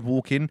 I'd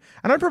walk in,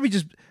 and I'd probably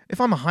just,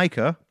 if I'm a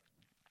hiker,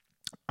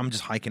 I'm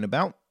just hiking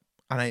about,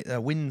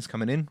 and wind's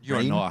coming in. You're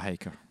rain, not a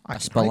hiker. I A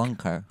can hike.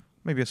 spelunker.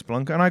 Maybe a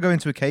spelunker, and I go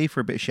into a cave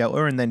for a bit of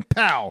shelter, and then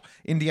pow,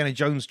 Indiana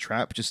Jones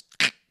trap, just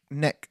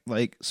neck,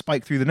 like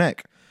spike through the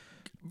neck.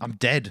 I'm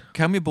dead.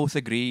 Can we both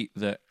agree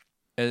that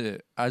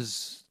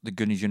as the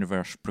Goonies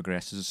universe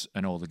progresses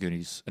and all the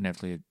Goonies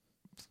inevitably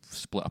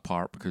split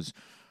apart because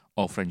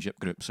all friendship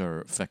groups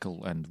are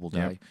fickle and will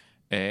die,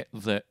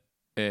 that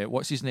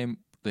what's his name?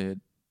 The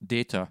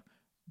Data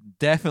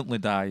definitely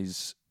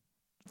dies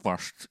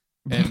first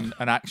in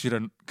an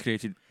accident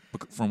created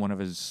from one of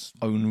his.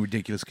 Own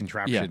ridiculous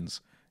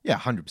contraptions. Yeah,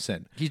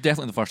 100%. He's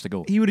definitely the first to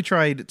go. He would have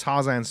tried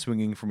Tarzan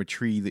swinging from a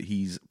tree that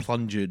he's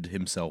plunged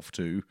himself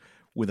to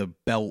with a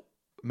belt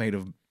made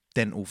of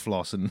dental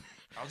floss and.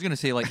 I was gonna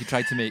say like he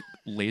tried to make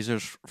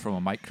lasers from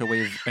a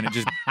microwave and it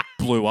just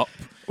blew up.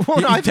 Well,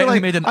 he no, I feel technically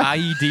like made an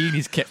IED in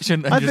his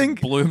kitchen and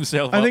just blew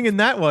himself up. I think in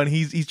that one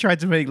he's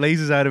tried to make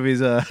lasers out of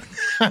his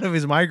out of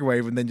his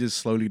microwave and then just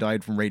slowly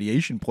died from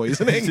radiation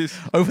poisoning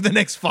over the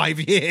next 5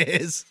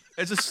 years.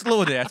 It's a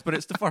slow death, but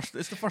it's the first.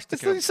 It's the first to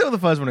kill. It's still the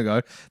first one to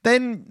go.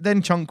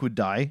 Then Chunk would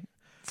die.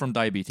 From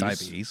diabetes.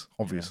 Diabetes,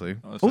 obviously.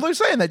 Yeah. Although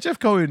saying that, Jeff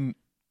Cohen,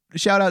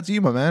 shout out to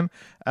you, my man.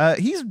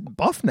 He's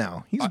buff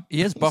now. He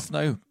is buff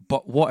now.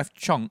 But what if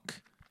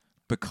Chunk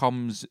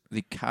becomes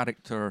the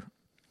character?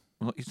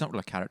 Well, he's not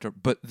really a character,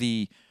 but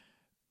the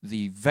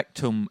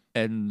victim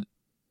in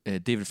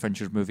David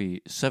Fincher's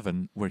movie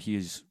Seven, where he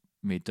is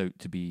made out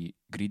to be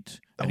greed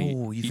and he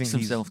eats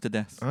himself to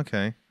death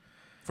Okay.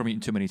 from eating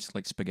too many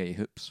like spaghetti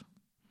hoops.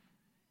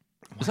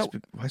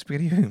 Why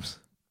spaghetti hoops?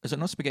 Is it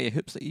not spaghetti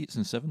hoops that he eats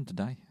in Seven to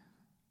die?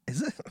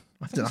 Is it?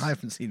 I don't know. I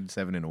haven't seen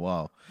Seven in a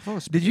while.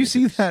 Did Did you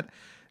see that?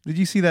 Did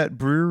you see that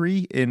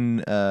brewery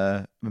in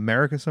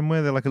America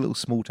somewhere? They're like a little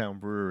small town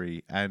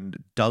brewery, and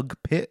Doug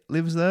Pitt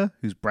lives there,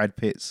 who's Brad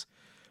Pitt's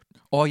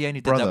Oh yeah, and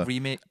he did brother. that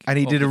remake. And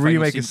he of did the a final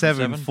remake scene of from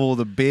Seven for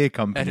the beer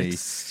company. And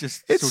it's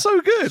just It's so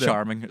good.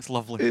 charming. It's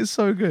lovely. It's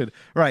so good.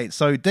 Right,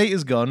 so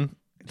Data's gone,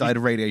 died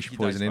of radiation He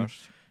dies poisoning.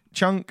 first.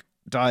 Chunk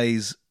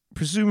dies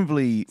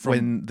presumably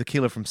when the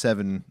killer from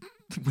Seven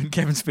When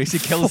Kevin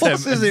Spacey kills him,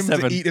 forces in him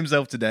Seven. to eat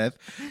himself to death.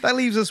 That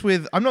leaves us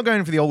with. I'm not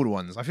going for the older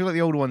ones. I feel like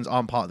the older ones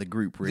aren't part of the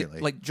group, really.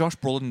 Like Josh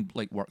Brolin,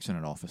 like works in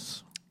an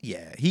office.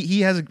 yeah,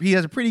 he has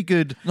a pretty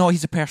good. No,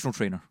 he's a personal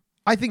trainer.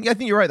 I think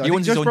you're right. Though. I He think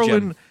owns his Josh own Brolin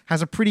gym.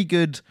 has a pretty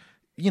good,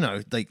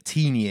 like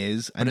teen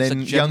years, and it's a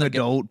then gym young that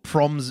adult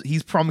proms.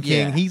 He's prom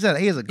king. Yeah. He has a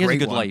He has a great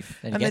good one. life.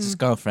 Then he And gets then- his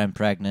girlfriend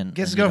pregnant.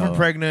 Gets his and, girlfriend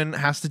pregnant,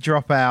 has to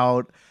drop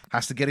out,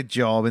 has to get a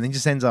job, and then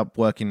just ends up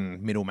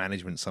working middle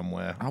management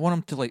somewhere. I want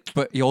him to like,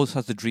 but he always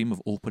has the dream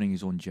of opening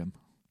his own gym.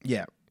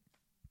 Yeah.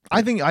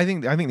 I think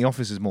The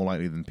Office is more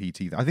likely than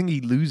PT. I think he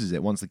loses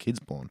it once the kid's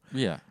born.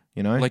 Yeah,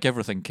 You know, like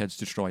everything, kids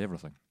destroy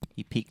everything.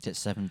 He peaked at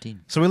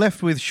 17. so we're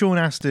left with Sean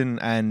Astin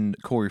and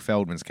Corey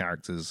Feldman's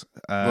characters.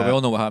 Well, we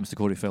all know what happens to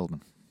Corey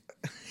Feldman.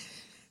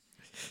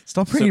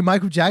 Stop bringing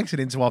Michael Jackson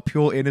into our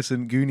pure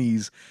innocent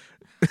Goonies.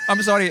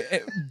 I'm sorry,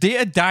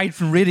 Data died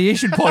from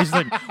radiation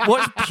poisoning.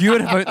 What's pure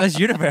about this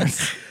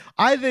universe?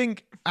 I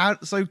think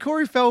so.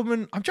 Corey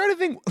Feldman. I'm trying to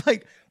think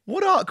like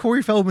what are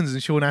Corey Feldman's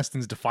and Sean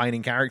Astin's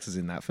defining characters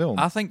in that film?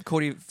 I think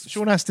Corey.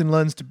 Sean Astin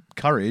learns to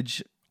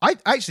courage.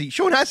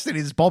 Sean Astin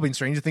is Bob in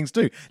Stranger Things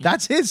too.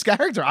 That's his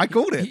character. I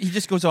called it. He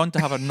just goes on to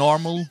have a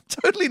normal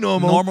Totally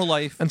normal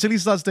life. until he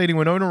starts dating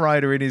Winona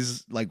Ryder in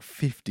his like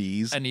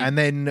 50s, And he and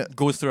then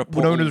goes through a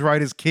portal. Winona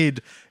Ryder's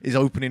kid is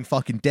opening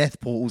fucking death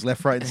portals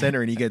left, right, and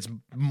center, and he gets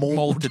mauled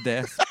mauled to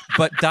death,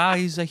 but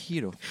dies a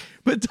hero.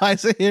 but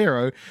dies a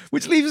hero.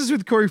 Which leaves us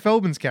with Corey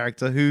Feldman's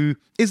character, who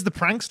is the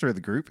prankster of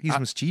the group. He's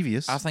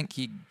mischievous. I think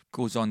he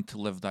goes on to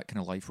live that kind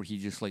of life where he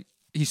just like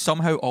he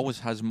somehow always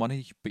has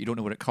money, but you don't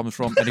know where it comes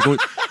from, and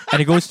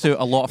he goes to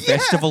a lot of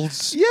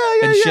festivals,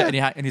 and shit,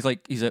 and he's like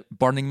he's a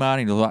Burning Man,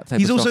 and all that type.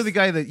 He's of also stuff. the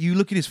guy that you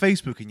look at his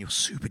Facebook and you're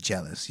super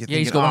jealous. You're Yeah,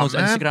 he's thinking, got one "Oh, of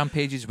those man, Instagram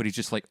pages where he's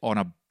just like on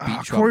a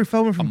beach. Corey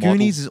Feldman a from model.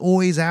 Goonies is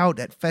always out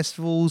at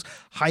festivals,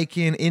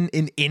 hiking in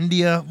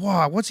India.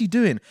 Wow, what's he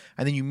doing?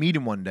 And then you meet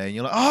him one day and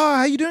you're like, oh,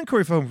 how you doing,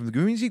 Corey Feldman from the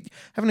Goonies? You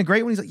having a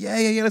great one? He's like,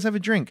 yeah, let's have a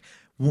drink.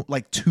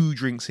 Like 2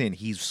 drinks in,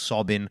 he's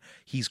sobbing,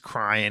 he's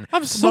crying.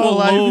 I'm so My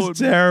life alone. is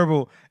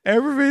terrible.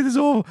 Everything is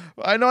awful.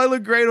 I know I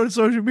look great on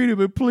social media,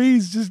 but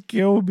please just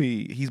kill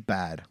me. He's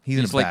bad. He's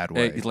in a like, bad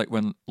way. He's like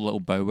when little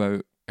Bow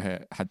Wow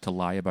had to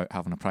lie about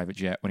having a private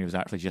jet when he was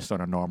actually just on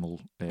a normal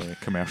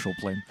commercial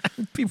plane.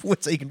 People were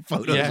taking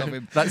photos Yeah, of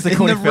him. that's the in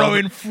Corey the row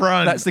Feldman- in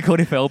front. That's the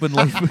Corey Feldman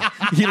life.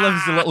 He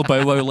lives the little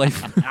Bow Wow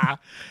life.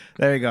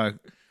 There you go.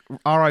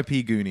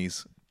 R.I.P.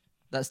 Goonies.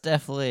 That's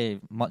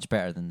definitely much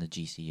better than the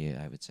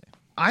GCU, I would say.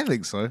 I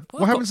think so.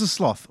 What happens to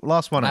Sloth?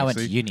 Last one, I went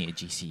to actually. uni at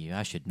GCU.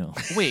 I should know.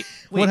 Wait.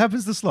 What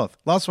happens to Sloth?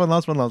 Last one.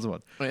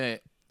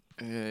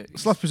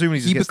 Sloth presumably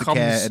just He gets the care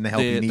becomes and the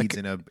help he the- needs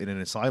in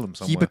an asylum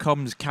somewhere. He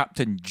becomes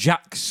Captain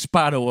Jack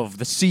Sparrow of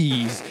the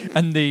seas,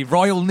 and the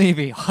Royal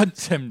Navy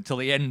hunts him till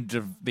the end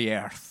of the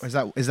earth.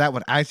 Is that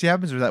what actually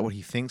happens, or is that what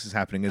he thinks is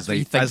happening as what they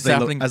he thinks as is they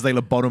happening. as they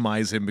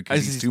lobotomize him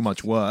because he's too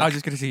much work? I was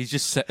just going to say, he's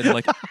just sitting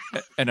like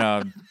in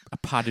a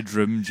padded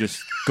room,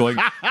 just going,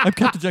 I'm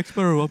Captain Jack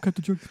Sparrow, I'm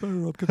Captain Jack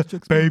Sparrow, I'm Captain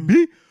Jack Sparrow.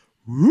 Baby,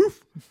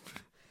 woof,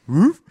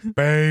 woof,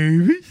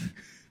 baby.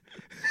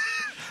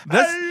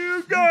 This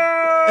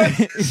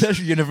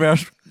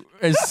universe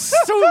is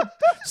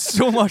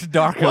so much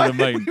darker Why than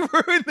did mine. we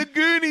ruin the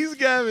Goonies,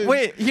 Gavin?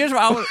 Wait, here's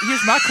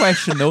my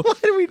question though. Why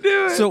did we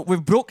do it? So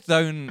we've broke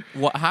down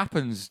what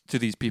happens to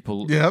these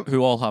people Yep.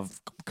 who all have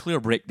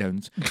clear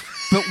breakdowns.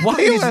 But why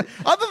They is all-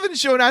 other than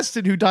Sean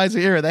Astin, who dies a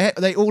hero,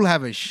 they all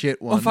have a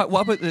shit one. in fact,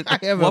 what about I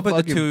have a what about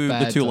fucking the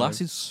bad two time.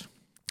 lasses?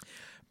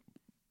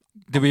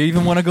 Do we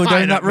even want to go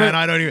down that route?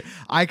 Man,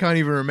 I can't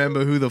even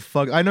remember who the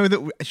fuck. I know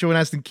that Sean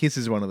Astin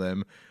kisses one of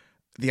them.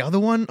 The other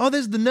one,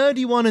 there's the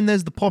nerdy one and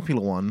there's the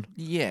popular one.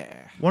 Yeah.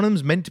 One of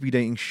them's meant to be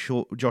dating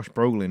Josh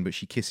Brolin, but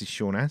she kisses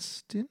Sean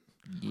Astin.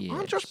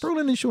 Aren't Josh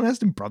Brolin and Sean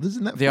Astin brothers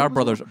in that They film are as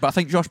well? brothers, but I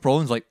think Josh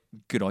Brolin's like,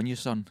 good on you,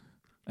 son.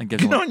 And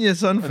gives Good him, on you,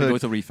 son, and he for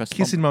goes to refist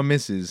kissing bump. my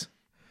missus.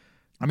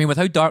 I mean, with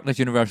how dark this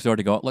universe has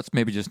already got, let's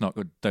maybe just not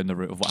go down the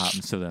route of what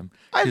happens to them.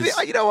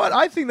 You know what?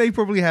 I think they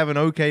probably have an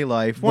okay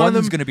life. One of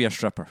them's going to be a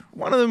stripper.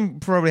 One of them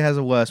probably has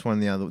a worse one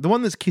than the other. The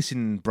one that's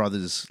kissing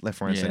brothers left,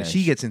 right, and Yeah, center.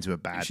 She gets into a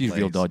bad She's place.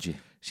 real dodgy.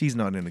 She's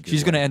not in a good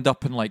She's going to way. end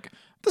up in like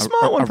The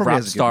smart one a probably rap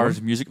has a good star's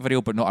one. music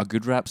video, but not a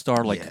good rap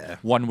star. Like Yeah.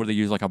 one where they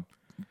use like a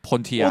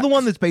Pontiac. Or the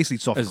one that's basically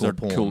as their softcore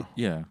porn. cool.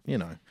 Yeah. You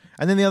know.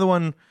 And then the other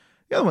one's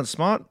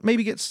smart.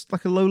 Maybe gets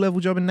like a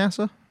low-level job in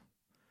NASA.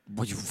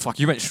 Well,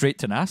 you went straight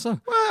to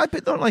NASA. Well, I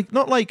bet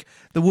not like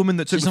the woman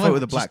that took She's the not- photo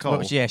of the she's- black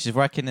hole. Yeah, she's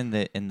working in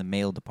the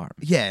mail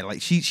department. Yeah,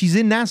 like she's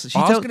in NASA. She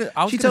I was tells gonna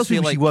tells say,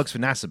 people she like- works for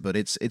NASA, but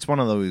it's one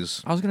of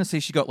those. I was going to say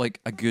she got like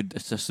a good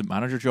assistant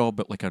manager job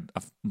at like a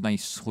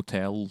nice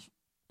hotel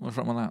or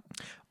something like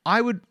that.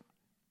 I would.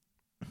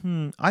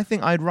 I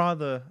think I'd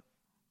rather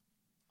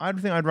have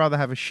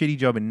a shitty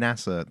job in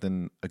NASA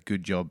than a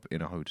good job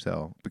in a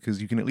hotel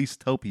because you can at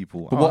least tell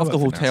people. But "Oh, what I if the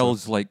work for NASA."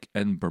 hotel's like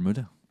in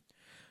Bermuda?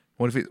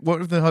 What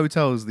if the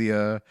hotel's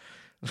the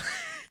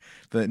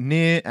the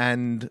near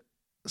and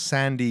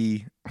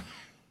sandy,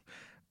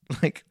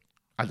 like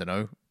I don't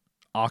know,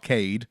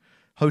 arcade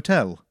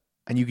hotel,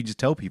 and you can just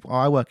tell people, "Oh,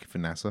 I work for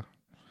NASA."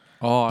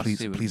 Oh, I Please,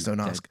 see what please you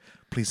don't did. ask.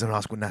 Please don't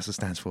ask what NASA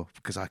stands for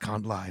because I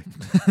can't lie.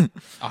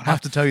 I'll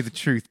have to tell you the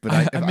truth, but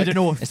I made an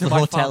oath It's to the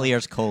my father.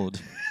 hotelier's code.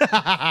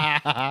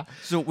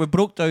 So we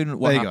broke down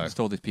what There you happens go.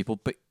 to all these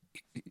people, but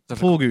there's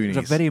Poor there's a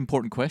Goonies. very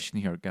important question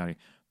here, Gary.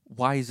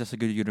 Why is this a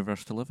good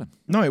universe to live in?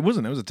 No, it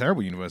wasn't. It was a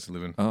terrible universe to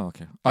live in. Oh,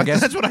 okay. I guess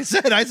That's what I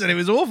said. I said it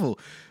was awful.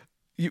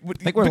 I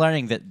think we're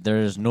learning that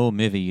there's no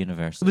movie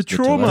universe. The that's good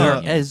to trauma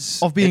learn in. is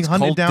of being it's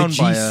hunted called down the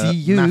by a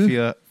GCU.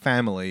 mafia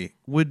family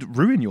would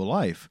ruin your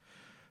life,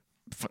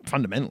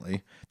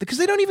 fundamentally, because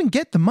they don't even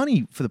get the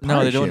money for the pirate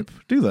No, they don't. ship,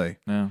 do they?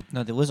 Yeah,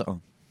 No, they lose it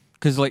all.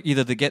 because like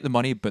either they get the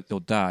money but they'll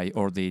die,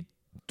 or they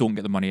don't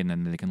get the money and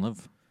then they can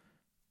live.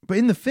 But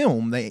in the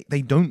film, they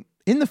don't.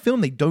 In the film,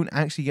 they don't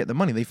actually get the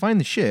money. They find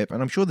the ship,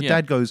 and I'm sure the Yeah.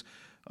 dad goes,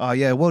 "Oh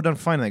yeah, well done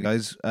for finding that,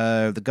 guys.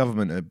 The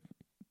government are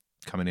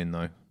coming in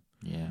though,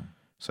 Yeah,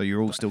 so you're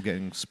all still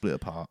getting split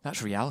apart."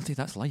 that's reality.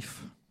 That's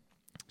life.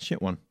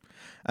 Shit one.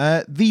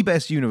 The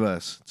best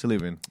universe to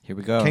live in Here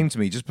we go. came to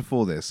me just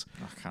before this.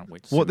 I can't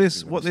wait. To see What you're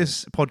this gonna what say.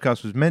 this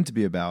podcast was meant to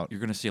be about. You're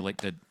gonna say like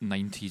the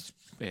 '90s.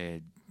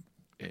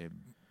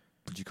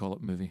 What do you call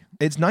it? Movie.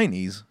 It's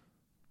 90s.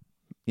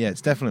 Yeah,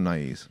 it's definitely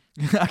 90s.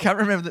 I can't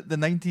remember the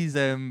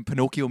 '90s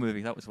Pinocchio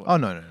movie. That was what. Oh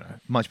no,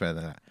 much better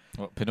than that.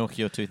 What,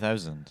 Pinocchio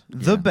 2000.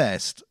 The Yeah.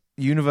 best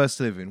universe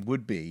to live in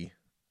would be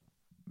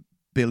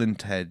Bill and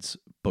Ted's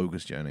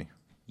Bogus Journey.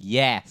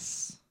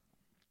 Yes.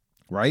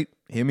 Right?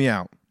 Hear me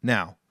out.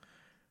 Now,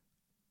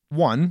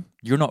 one,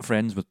 You're not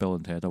friends with Bill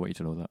and Ted. I want you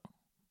to know that.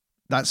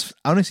 that's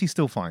honestly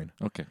still fine.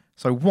 Okay.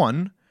 So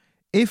one,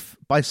 if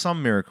by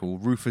some miracle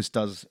Rufus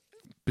does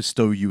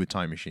bestow you a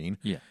time machine,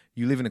 Yeah.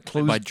 you live in a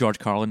closed By George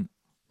Carlin,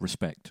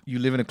 respect. you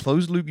live in a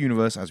closed loop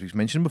universe, as we've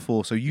mentioned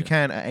before, so you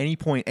can at any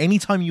point,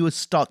 anytime you are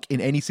stuck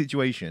in any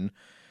situation,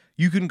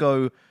 you can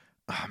go,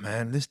 "Oh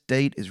man, this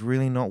date is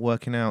really not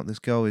working out. This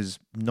girl is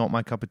not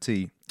my cup of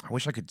tea. I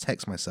wish I could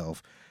text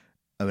myself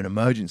of an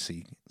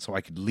emergency so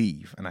I could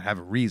leave and I have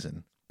a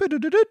reason.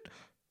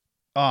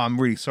 Oh,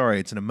 I'm really sorry,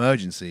 it's an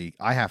emergency.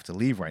 I have to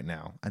leave right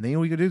now." And then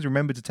all you gotta do is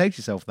remember to text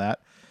yourself that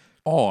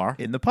Or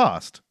in the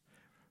past.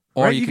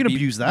 Or Right? You could can be-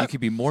 abuse that. You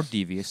could be more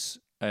devious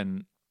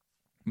and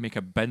make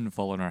a bin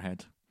fall on our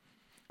head.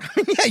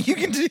 Yeah, you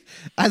can do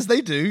as they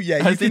do.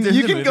 Yeah, As they do in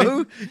you the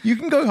can you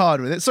can go hard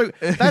with it. So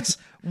that's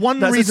one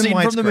That's a reason scene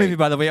why from it's the great. movie,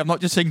 by the way. I'm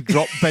not just saying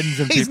drop bins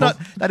and He's people. not.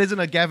 That isn't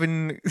a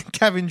Gavin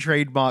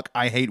trademark.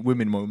 I hate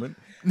women moment.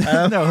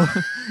 No,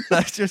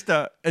 that's just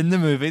in the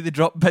movie they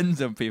drop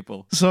bins on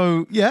people.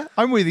 So yeah,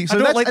 I'm with you. So I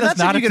don't that's, like and this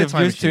that's if you get a narrative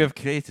time used to machine. have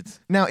created.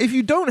 Now, if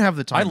you don't have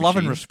the time I love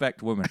and machine,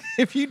 respect women.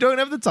 if you don't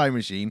have the time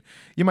machine,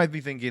 you might be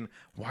thinking,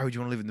 why would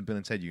you want to live in the Bill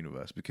and Ted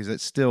universe? Because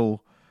it's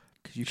still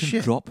Because you can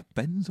Shit. drop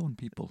bins on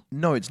people.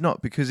 no, it's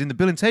not. Because in the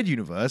Bill and Ted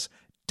universe,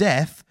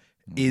 death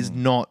is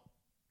not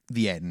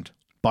the end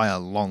by a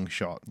long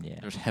shot. Yeah.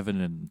 There's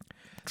heaven and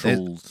There's-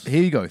 trolls.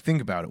 Here you go.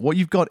 Think about it. What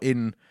you've got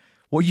in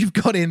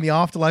the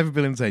afterlife of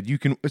Bill and Ted, you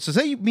can. So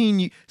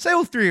say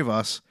all three of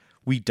us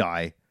we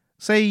die.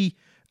 Say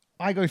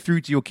I go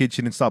through to your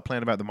kitchen and start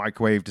playing about the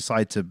microwave,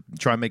 decide to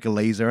try and make a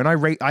laser, and I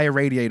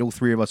irradiate all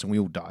three of us, and we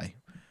all die.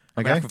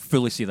 I Okay, can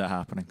fully see that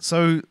happening.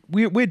 so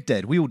we're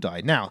dead. We all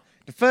die. Now,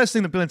 the first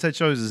thing that Bill and Ted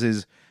shows us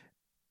is,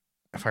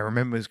 if I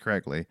remember this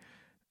correctly,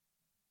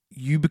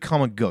 you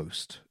become a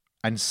ghost,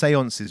 and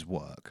seances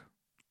work,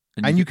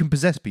 and you can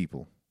possess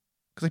people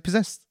because they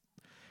possess.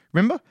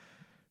 Remember?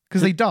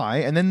 Because they die,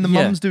 and then the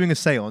Yeah. mum's doing a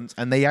seance,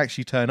 and they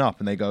actually turn up,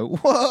 and they go,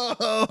 "Whoa!"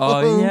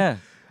 Oh yeah.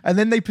 And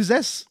then they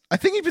possess. I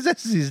think he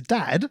possesses his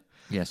dad.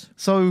 Yes.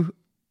 So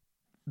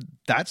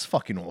that's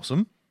fucking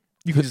awesome.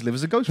 You can just live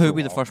as a ghost. Who for a would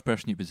be the while. first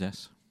person you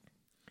possess?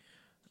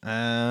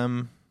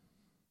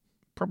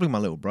 Probably my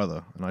little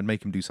brother, and I'd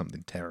make him do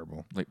something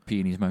terrible. Like pee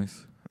in his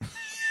mouth.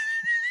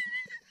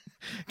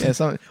 Yeah,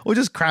 something, or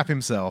just crap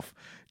himself,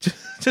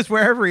 just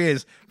wherever he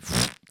is,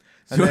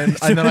 and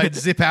then I'd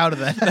zip out of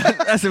there.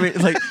 That's the way.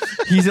 Like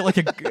he's at like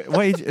a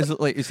what age is it?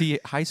 Like is he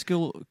high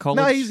school, college?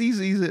 No,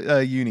 he's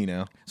at uni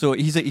now. So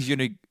he's at his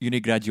uni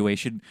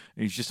graduation,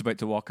 and he's just about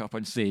to walk up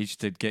on stage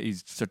to get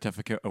his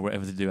certificate or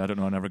whatever to do. I don't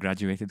know. I never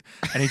graduated,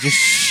 and he just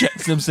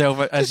shits himself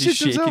as he's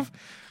Just shits shaking. himself.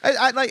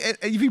 I like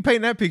if you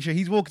paint that picture,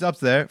 he's walked up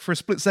there for a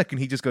split second.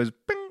 He just goes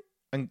bing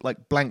and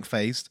like blank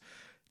faced.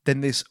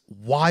 Then this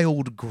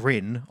wild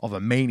grin of a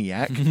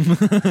maniac,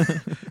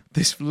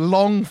 this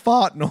long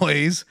fart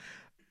noise,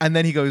 and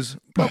then he goes,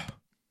 "Pop,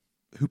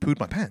 who pooed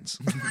my pants?"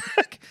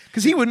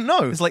 Because he wouldn't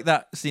know. It's like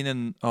that scene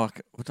in. Oh,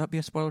 would that be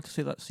a spoiler to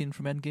say that scene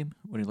from Endgame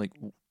when he like?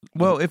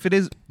 Well, if it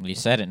is, Well, you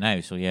said it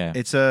now, so yeah.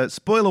 it's a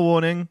spoiler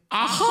warning.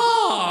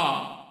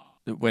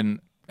 When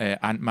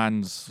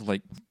Ant-Man's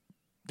like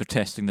they're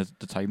testing the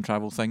time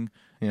travel thing,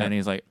 Yeah. and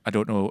he's like, I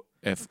don't know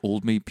if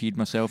old me peed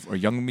myself or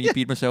young me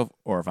peed myself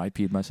or if I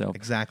peed myself.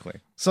 Exactly.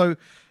 So,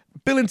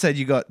 Bill and Ted,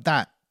 you got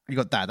that.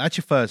 That's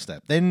your first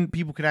step. Then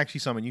people can actually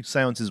summon you.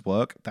 Seances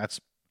work.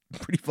 That's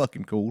pretty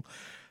fucking cool.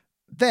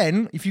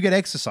 Then, if you get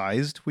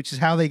exorcised, which is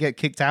how they get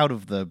kicked out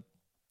of the...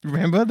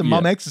 Remember? The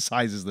mum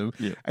exorcises them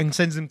and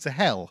sends them to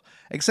hell.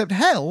 Except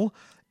hell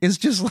is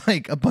just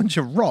like a bunch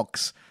of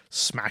rocks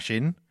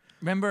smashing.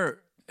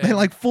 Remember? They're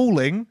like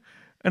falling,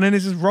 and then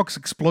there's just rocks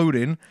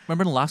exploding.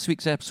 Remember in last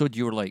week's episode,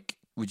 you were like,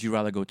 "Would you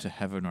rather go to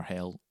heaven or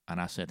hell?"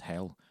 And I said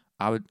hell.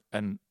 I would,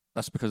 and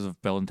that's because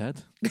of Bill and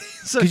Ted.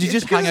 So Because you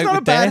just hang it's out not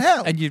with a bad death,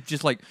 hell. and you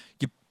just like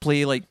you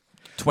play like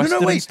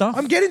Twisted No, wait. and stuff.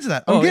 I'm getting to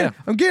that. I'm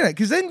getting it.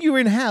 Because then you're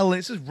in hell and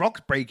it's just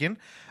rocks breaking.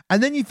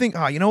 And then you think,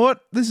 you know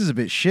what? This is a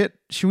bit shit.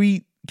 Should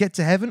we get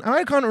to heaven? And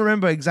I can't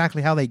remember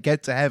exactly how they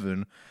get to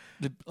heaven.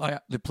 They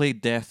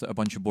played death at a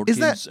bunch of board Is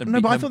games. that... and No,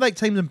 beat but I them. thought they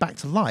tamed them back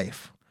to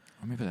life.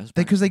 Or maybe that's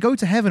Because they go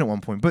to heaven at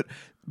one point. But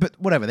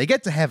whatever. They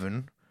get to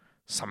heaven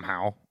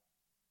somehow.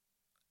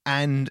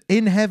 And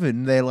in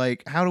heaven, they're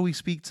like, how do we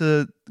speak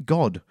to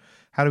God?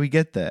 How do we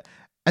get there?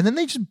 And then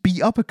they just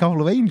beat up a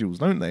couple of angels,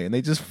 don't they? And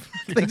they just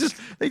they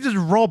just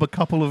rob a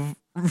couple of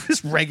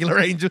just regular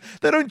angels.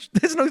 They don't.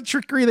 There's no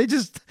trickery. They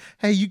just,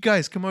 hey, you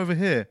guys, come over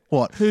here.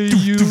 What? Hey,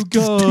 you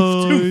guys.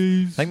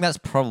 I think that's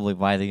probably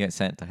why they get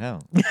sent to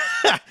hell.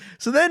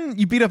 So then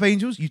you beat up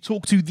angels. You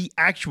talk to the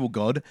actual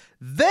God.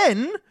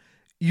 Then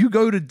you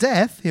go to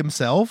Death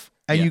himself.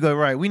 And you go,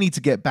 right, we need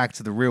to get back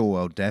to the real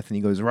world, Death. And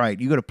he goes, right,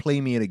 you got to play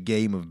me in a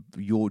game of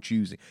your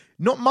choosing.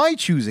 Not my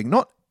choosing.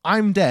 Not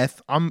I'm Death.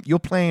 You're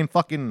playing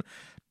fucking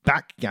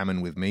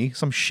backgammon with me.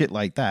 Some shit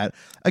like that.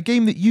 A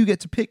game that you get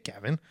to pick,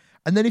 Gavin.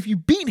 And then if you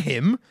beat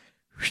him,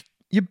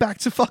 you're back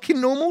to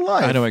fucking normal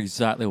life. I know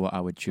exactly what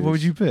I would choose. What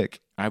would you pick?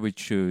 I would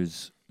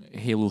choose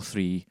Halo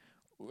 3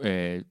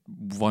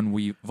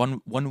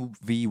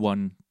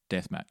 1v1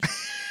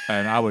 deathmatch.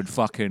 And I would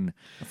fucking...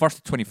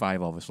 First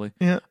 25, obviously.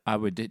 Yeah. I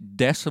would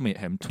decimate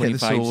him the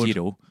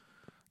 25-0.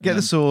 Get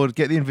the sword,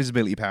 get the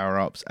invisibility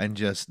power-ups, and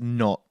just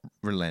not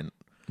relent.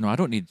 No, I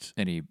don't need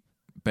any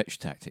bitch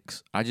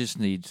tactics. I just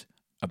need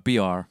a BR,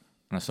 an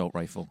assault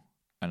rifle,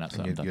 and that's it.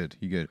 I'm You're done. good.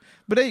 You're good.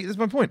 But hey, that's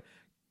my point.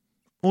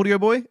 Audio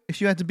boy,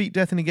 if you had to beat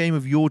Death in a game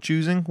of your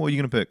choosing, what are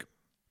you going to pick?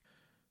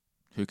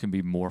 Who can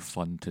be more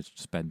fun to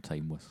spend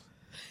time with?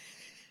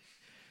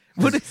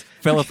 What is,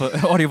 Philip,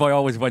 Audio Boy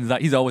always wins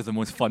that. He's always the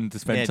most fun to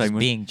spend Yeah, time just with.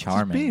 being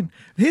charming.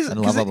 Because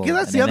and lovable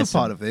that's and the other innocent.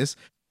 part of this.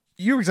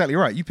 You're exactly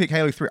right. You pick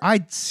Halo 3.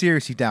 I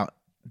seriously doubt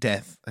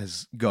Death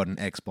has got an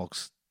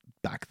Xbox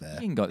back there.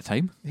 He ain't got the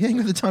time. He ain't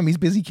got the time. He's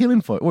busy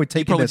killing for it. Or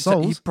taking their He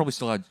souls. probably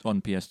still had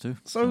on PS2.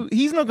 So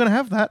he's not going to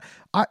have that.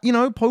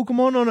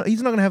 Pokemon,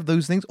 he's not going to have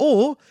those things.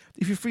 Or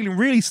if you're feeling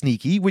really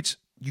sneaky, which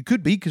you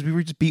could be because we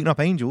were just beating up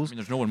I angels, mean,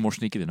 there's no one more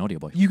sneaky than Audio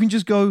Boy. you can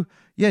just go,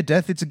 yeah,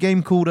 Death, it's a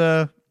game called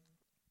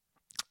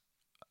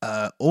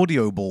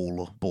Audio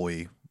Ball.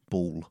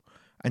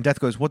 And Death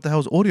goes, what the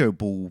hell's Audio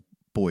Ball?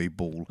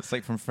 It's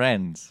like from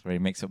Friends, where he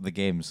makes up the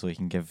game so he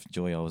can give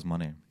Joey all his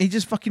money. He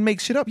just fucking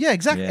makes shit up. Yeah,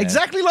 Yeah.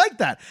 exactly like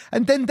that.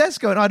 And then Death's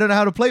going, I don't know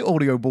how to play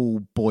Audio Ball.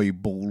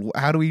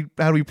 How do we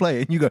play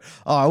it? And you go,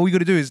 all we got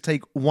to do is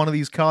take one of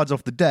these cards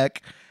off the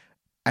deck,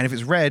 and if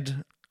it's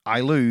red,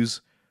 I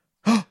lose.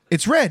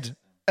 It's red.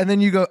 And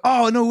then you go,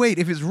 oh no, wait,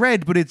 if it's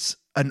red but it's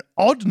an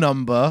odd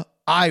number,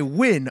 I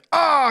win.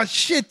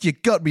 Shit, you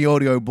got me,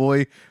 Audio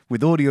Boy,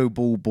 with Audio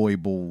Ball.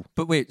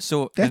 But wait,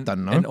 so Death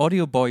doesn't know. in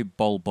Audio Boy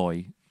Ball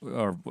Boy,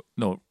 or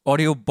no,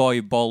 Audio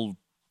Boy Ball.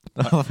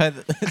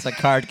 It's a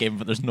card game,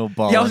 but there's no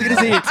ball. Yeah, I was going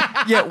to say it.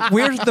 Yeah,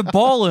 where's the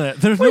ball in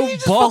it? There's Well, no you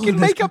just ball fucking in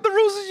this. make up the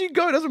rules as you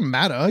go. It doesn't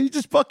matter. You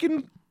just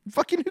fucking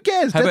who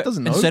cares? How Death about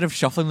doesn't know. instead of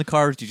shuffling the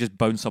cards, you just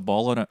bounce a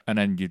ball on it, and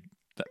then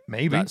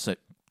Maybe. that's it,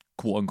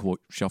 quote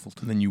unquote shuffled.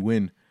 And then you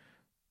win.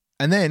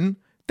 And then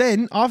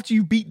after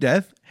you beat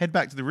Death, head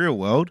back to the real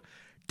world.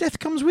 Death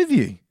comes with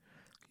you.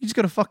 You just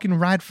got a fucking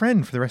rad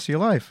friend for the rest of your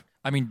life.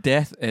 I mean,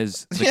 Death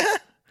is. Yeah.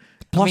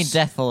 I mean,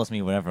 Death follows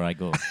me wherever I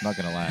go. Not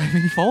gonna I lie.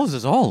 mean, he follows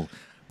us all.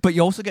 But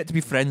you also get to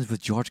be friends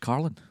with George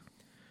Carlin.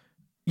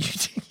 You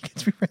get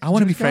to be friends I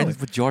want to be with George friends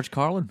with George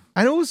Carlin. Carlin.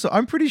 And also,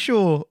 I'm pretty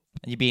sure.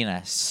 You being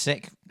a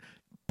sick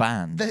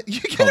band. You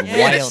get called a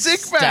band, Wild sick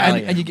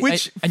Stallion. band, And you-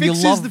 which and you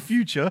fixes love the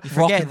future. rock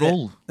Forget and that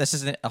roll. This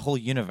isn't a whole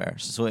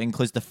universe, so it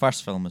includes the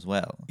first film as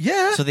well.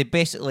 Yeah. So they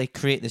basically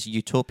create this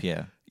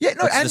utopia. Yeah,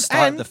 no, Which is and, the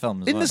start and of the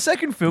film as in well. the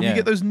second film, you Yeah.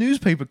 get those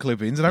newspaper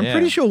clippings, and I'm Yeah.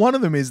 pretty sure one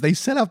of them is they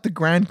set up the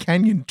Grand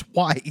Canyon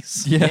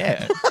twice.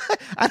 Yeah.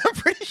 And I'm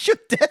pretty sure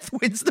Death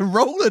wins the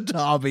roller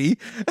derby.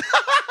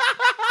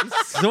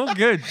 So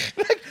good.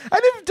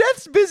 And if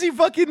Death's busy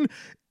fucking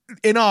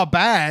in our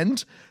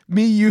band,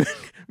 me, you,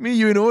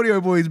 and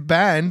Audio Boy's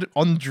band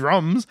on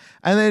drums,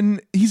 and then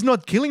he's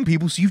not killing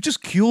people, so you've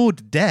just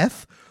cured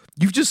Death.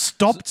 You've just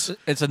stopped.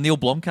 It's a Neil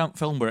Blomkamp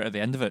film where at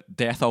the end of it,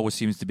 death always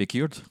seems to be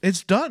cured.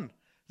 It's done.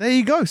 There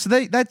you go. So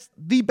that's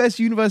the best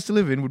universe to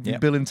live in would be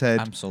Yep. Bill and Ted.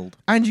 I'm sold.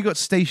 And you got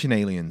Station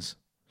Aliens.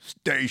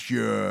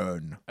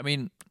 Station. I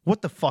mean,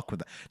 What the fuck with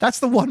that? That's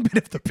the one bit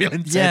of the Bill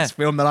and Ted's Yeah.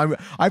 film that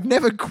I've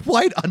never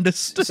quite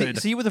understood.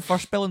 see with the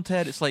first Bill and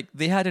Ted, it's like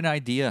they had an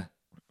idea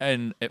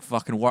and it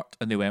fucking worked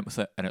and they went with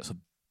it and it's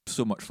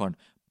so much fun.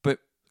 But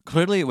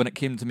clearly when it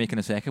came to making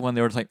a second one,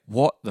 they were like,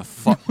 what the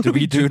fuck do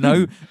we do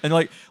now? And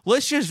like,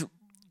 let's just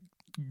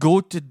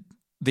go to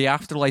the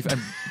afterlife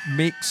and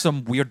make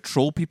some weird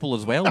troll people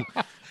as well.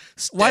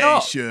 Why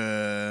not?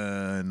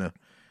 Station.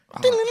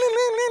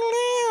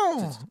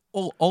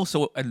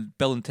 Also, in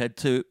Bill and Ted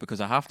 2, because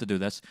I have to do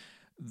this,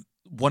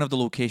 one of the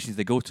locations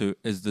they go to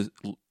is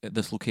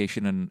this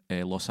location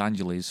in Los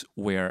Angeles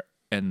where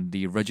in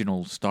the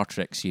original Star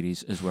Trek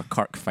series is where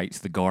Kirk fights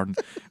the Gorn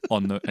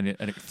and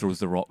it throws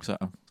the rocks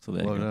at him. So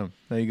there you Well go. done.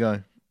 There you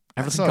go.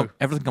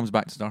 Everything comes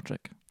back to Star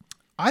Trek.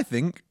 I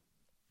think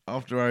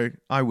after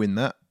I win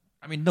that,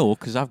 I mean, no,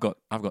 because I've got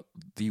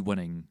the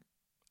winning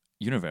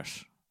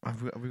universe.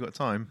 have we got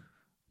time?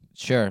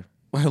 Sure.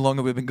 How long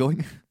have we been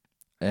going?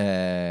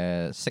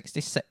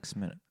 66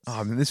 minutes. Oh,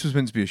 I mean, this was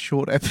meant to be a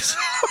short episode.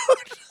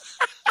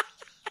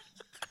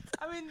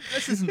 I mean,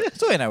 this isn't.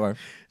 It's only an hour.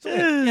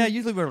 Yeah,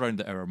 usually we're around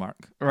the hour mark.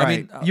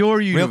 Right. I mean, Your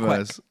real quick.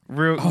 universe.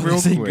 Real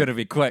This ain't quick. gonna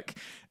be quick.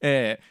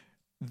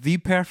 The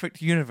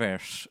perfect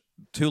universe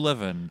to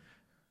live in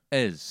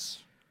is.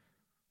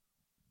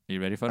 Are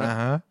you ready for it?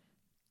 Uh-huh.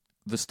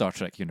 The Star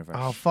Trek universe.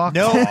 Oh, fuck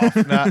No. off.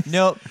 Nah.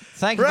 No.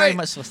 Thank you very Right.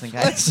 much for listening,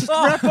 guys. Let's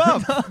wrap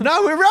up.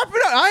 No, we're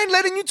wrapping up. I ain't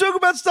letting you talk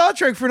about Star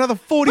Trek for another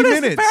 40 but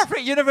it's minutes. the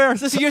perfect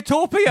universe. It's a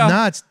utopia.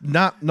 Nah, it's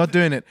not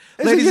doing it.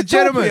 It's Ladies a and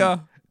gentlemen,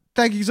 utopia.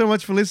 thank you so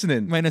much for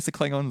listening. Minus the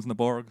Klingons and the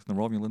Borgs and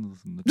the Romulans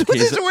and the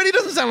This Takes. already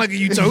doesn't sound like a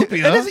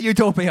utopia. It is a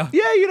utopia.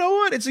 Yeah, you know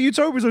what? It's a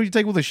utopia, so you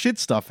take all the shit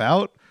stuff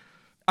out.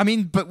 I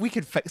mean, but we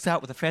could fix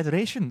that with the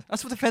Federation.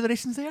 That's what the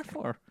Federation's there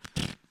for.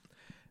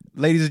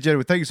 Ladies and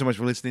gentlemen, thank you so much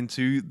for listening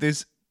to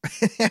this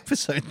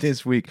episode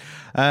this week.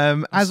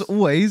 As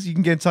always, you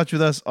can get in touch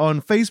with us on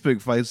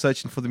Facebook by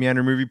searching for the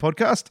Meandering Movie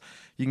Podcast.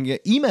 You can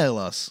email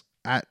us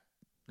at,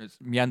 It's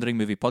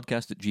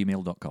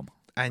meanderingmoviepodcast@gmail.com.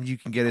 and you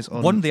can get us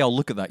on One day I'll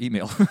look at that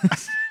email.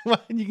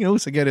 And you can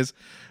also get us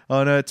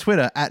on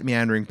Twitter at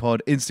MeanderingPod,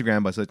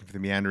 Instagram by searching for the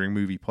Meandering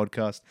Movie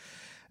Podcast.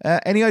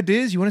 Any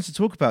ideas you want us to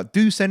talk about,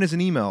 do send us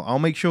an email. I'll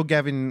make sure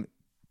Gavin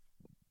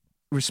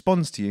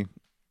responds to you.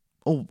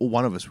 Or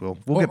one of us will.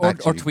 We'll get back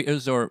to or you. tweet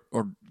us or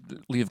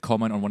leave a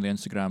comment on one of the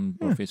Instagram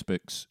or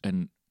Facebooks.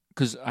 And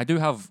because I do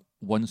have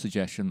one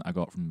suggestion I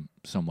got from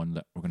someone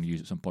that we're going to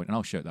use at some point, and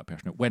I'll shout that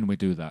person out when we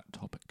do that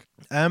topic.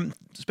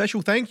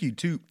 Special thank you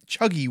to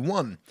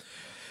Chuggy1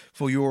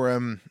 for your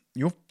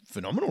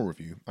phenomenal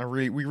review.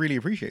 We really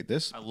appreciate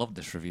this. I love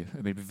this review.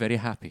 It made me very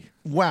happy.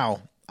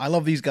 Wow. I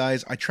love these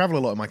guys. I travel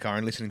a lot in my car,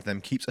 and listening to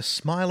them keeps a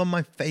smile on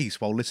my face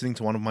while listening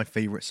to one of my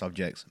favorite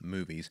subjects,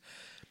 movies.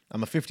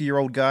 I'm a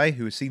 50-year-old guy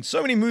who has seen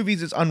so many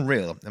movies it's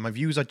unreal, and my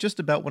views are just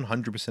about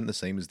 100% the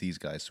same as these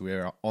guys, so we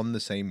are on the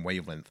same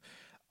wavelength.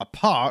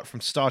 Apart from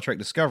Star Trek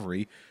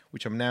Discovery,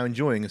 which I'm now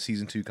enjoying as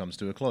Season 2 comes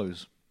to a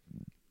close.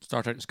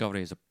 Star Trek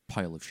Discovery is a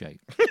pile of shite.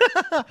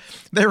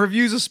 Their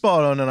reviews are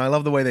spot on, and I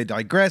love the way they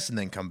digress and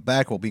then come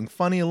back while being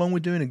funny, along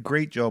with doing a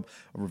great job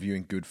of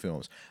reviewing good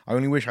films. I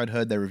only wish I'd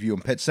heard their review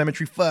on Pet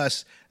Sematary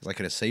first, as I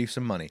could have saved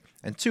some money,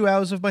 and 2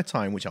 hours of my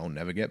time, which I'll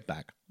never get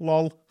back.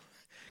 Lol.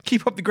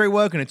 Keep up the great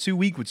work, and a 2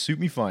 week would suit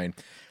me fine.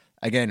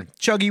 Again,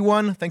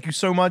 Chuggy1, thank you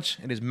so much.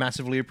 It is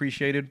massively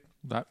appreciated.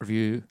 That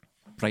review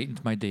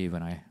brightened my day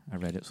when I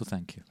read it, so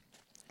thank you.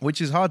 Which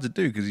is hard to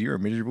do because you're a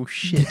miserable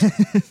shit.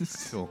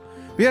 Cool.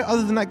 But yeah,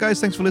 other than that, guys,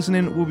 thanks for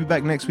listening. We'll be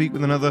back next week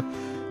with another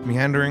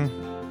meandering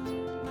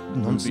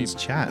nonsense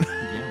chat.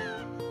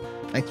 Yeah.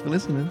 Thanks for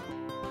listening.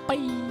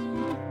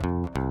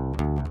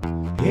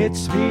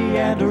 It's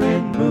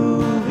meandering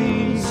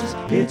movies.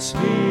 It's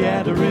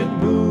meandering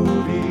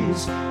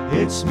movies.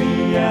 It's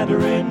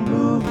meandering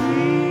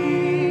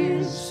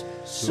movies.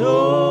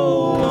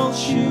 So won't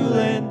you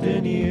lend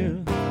an ear?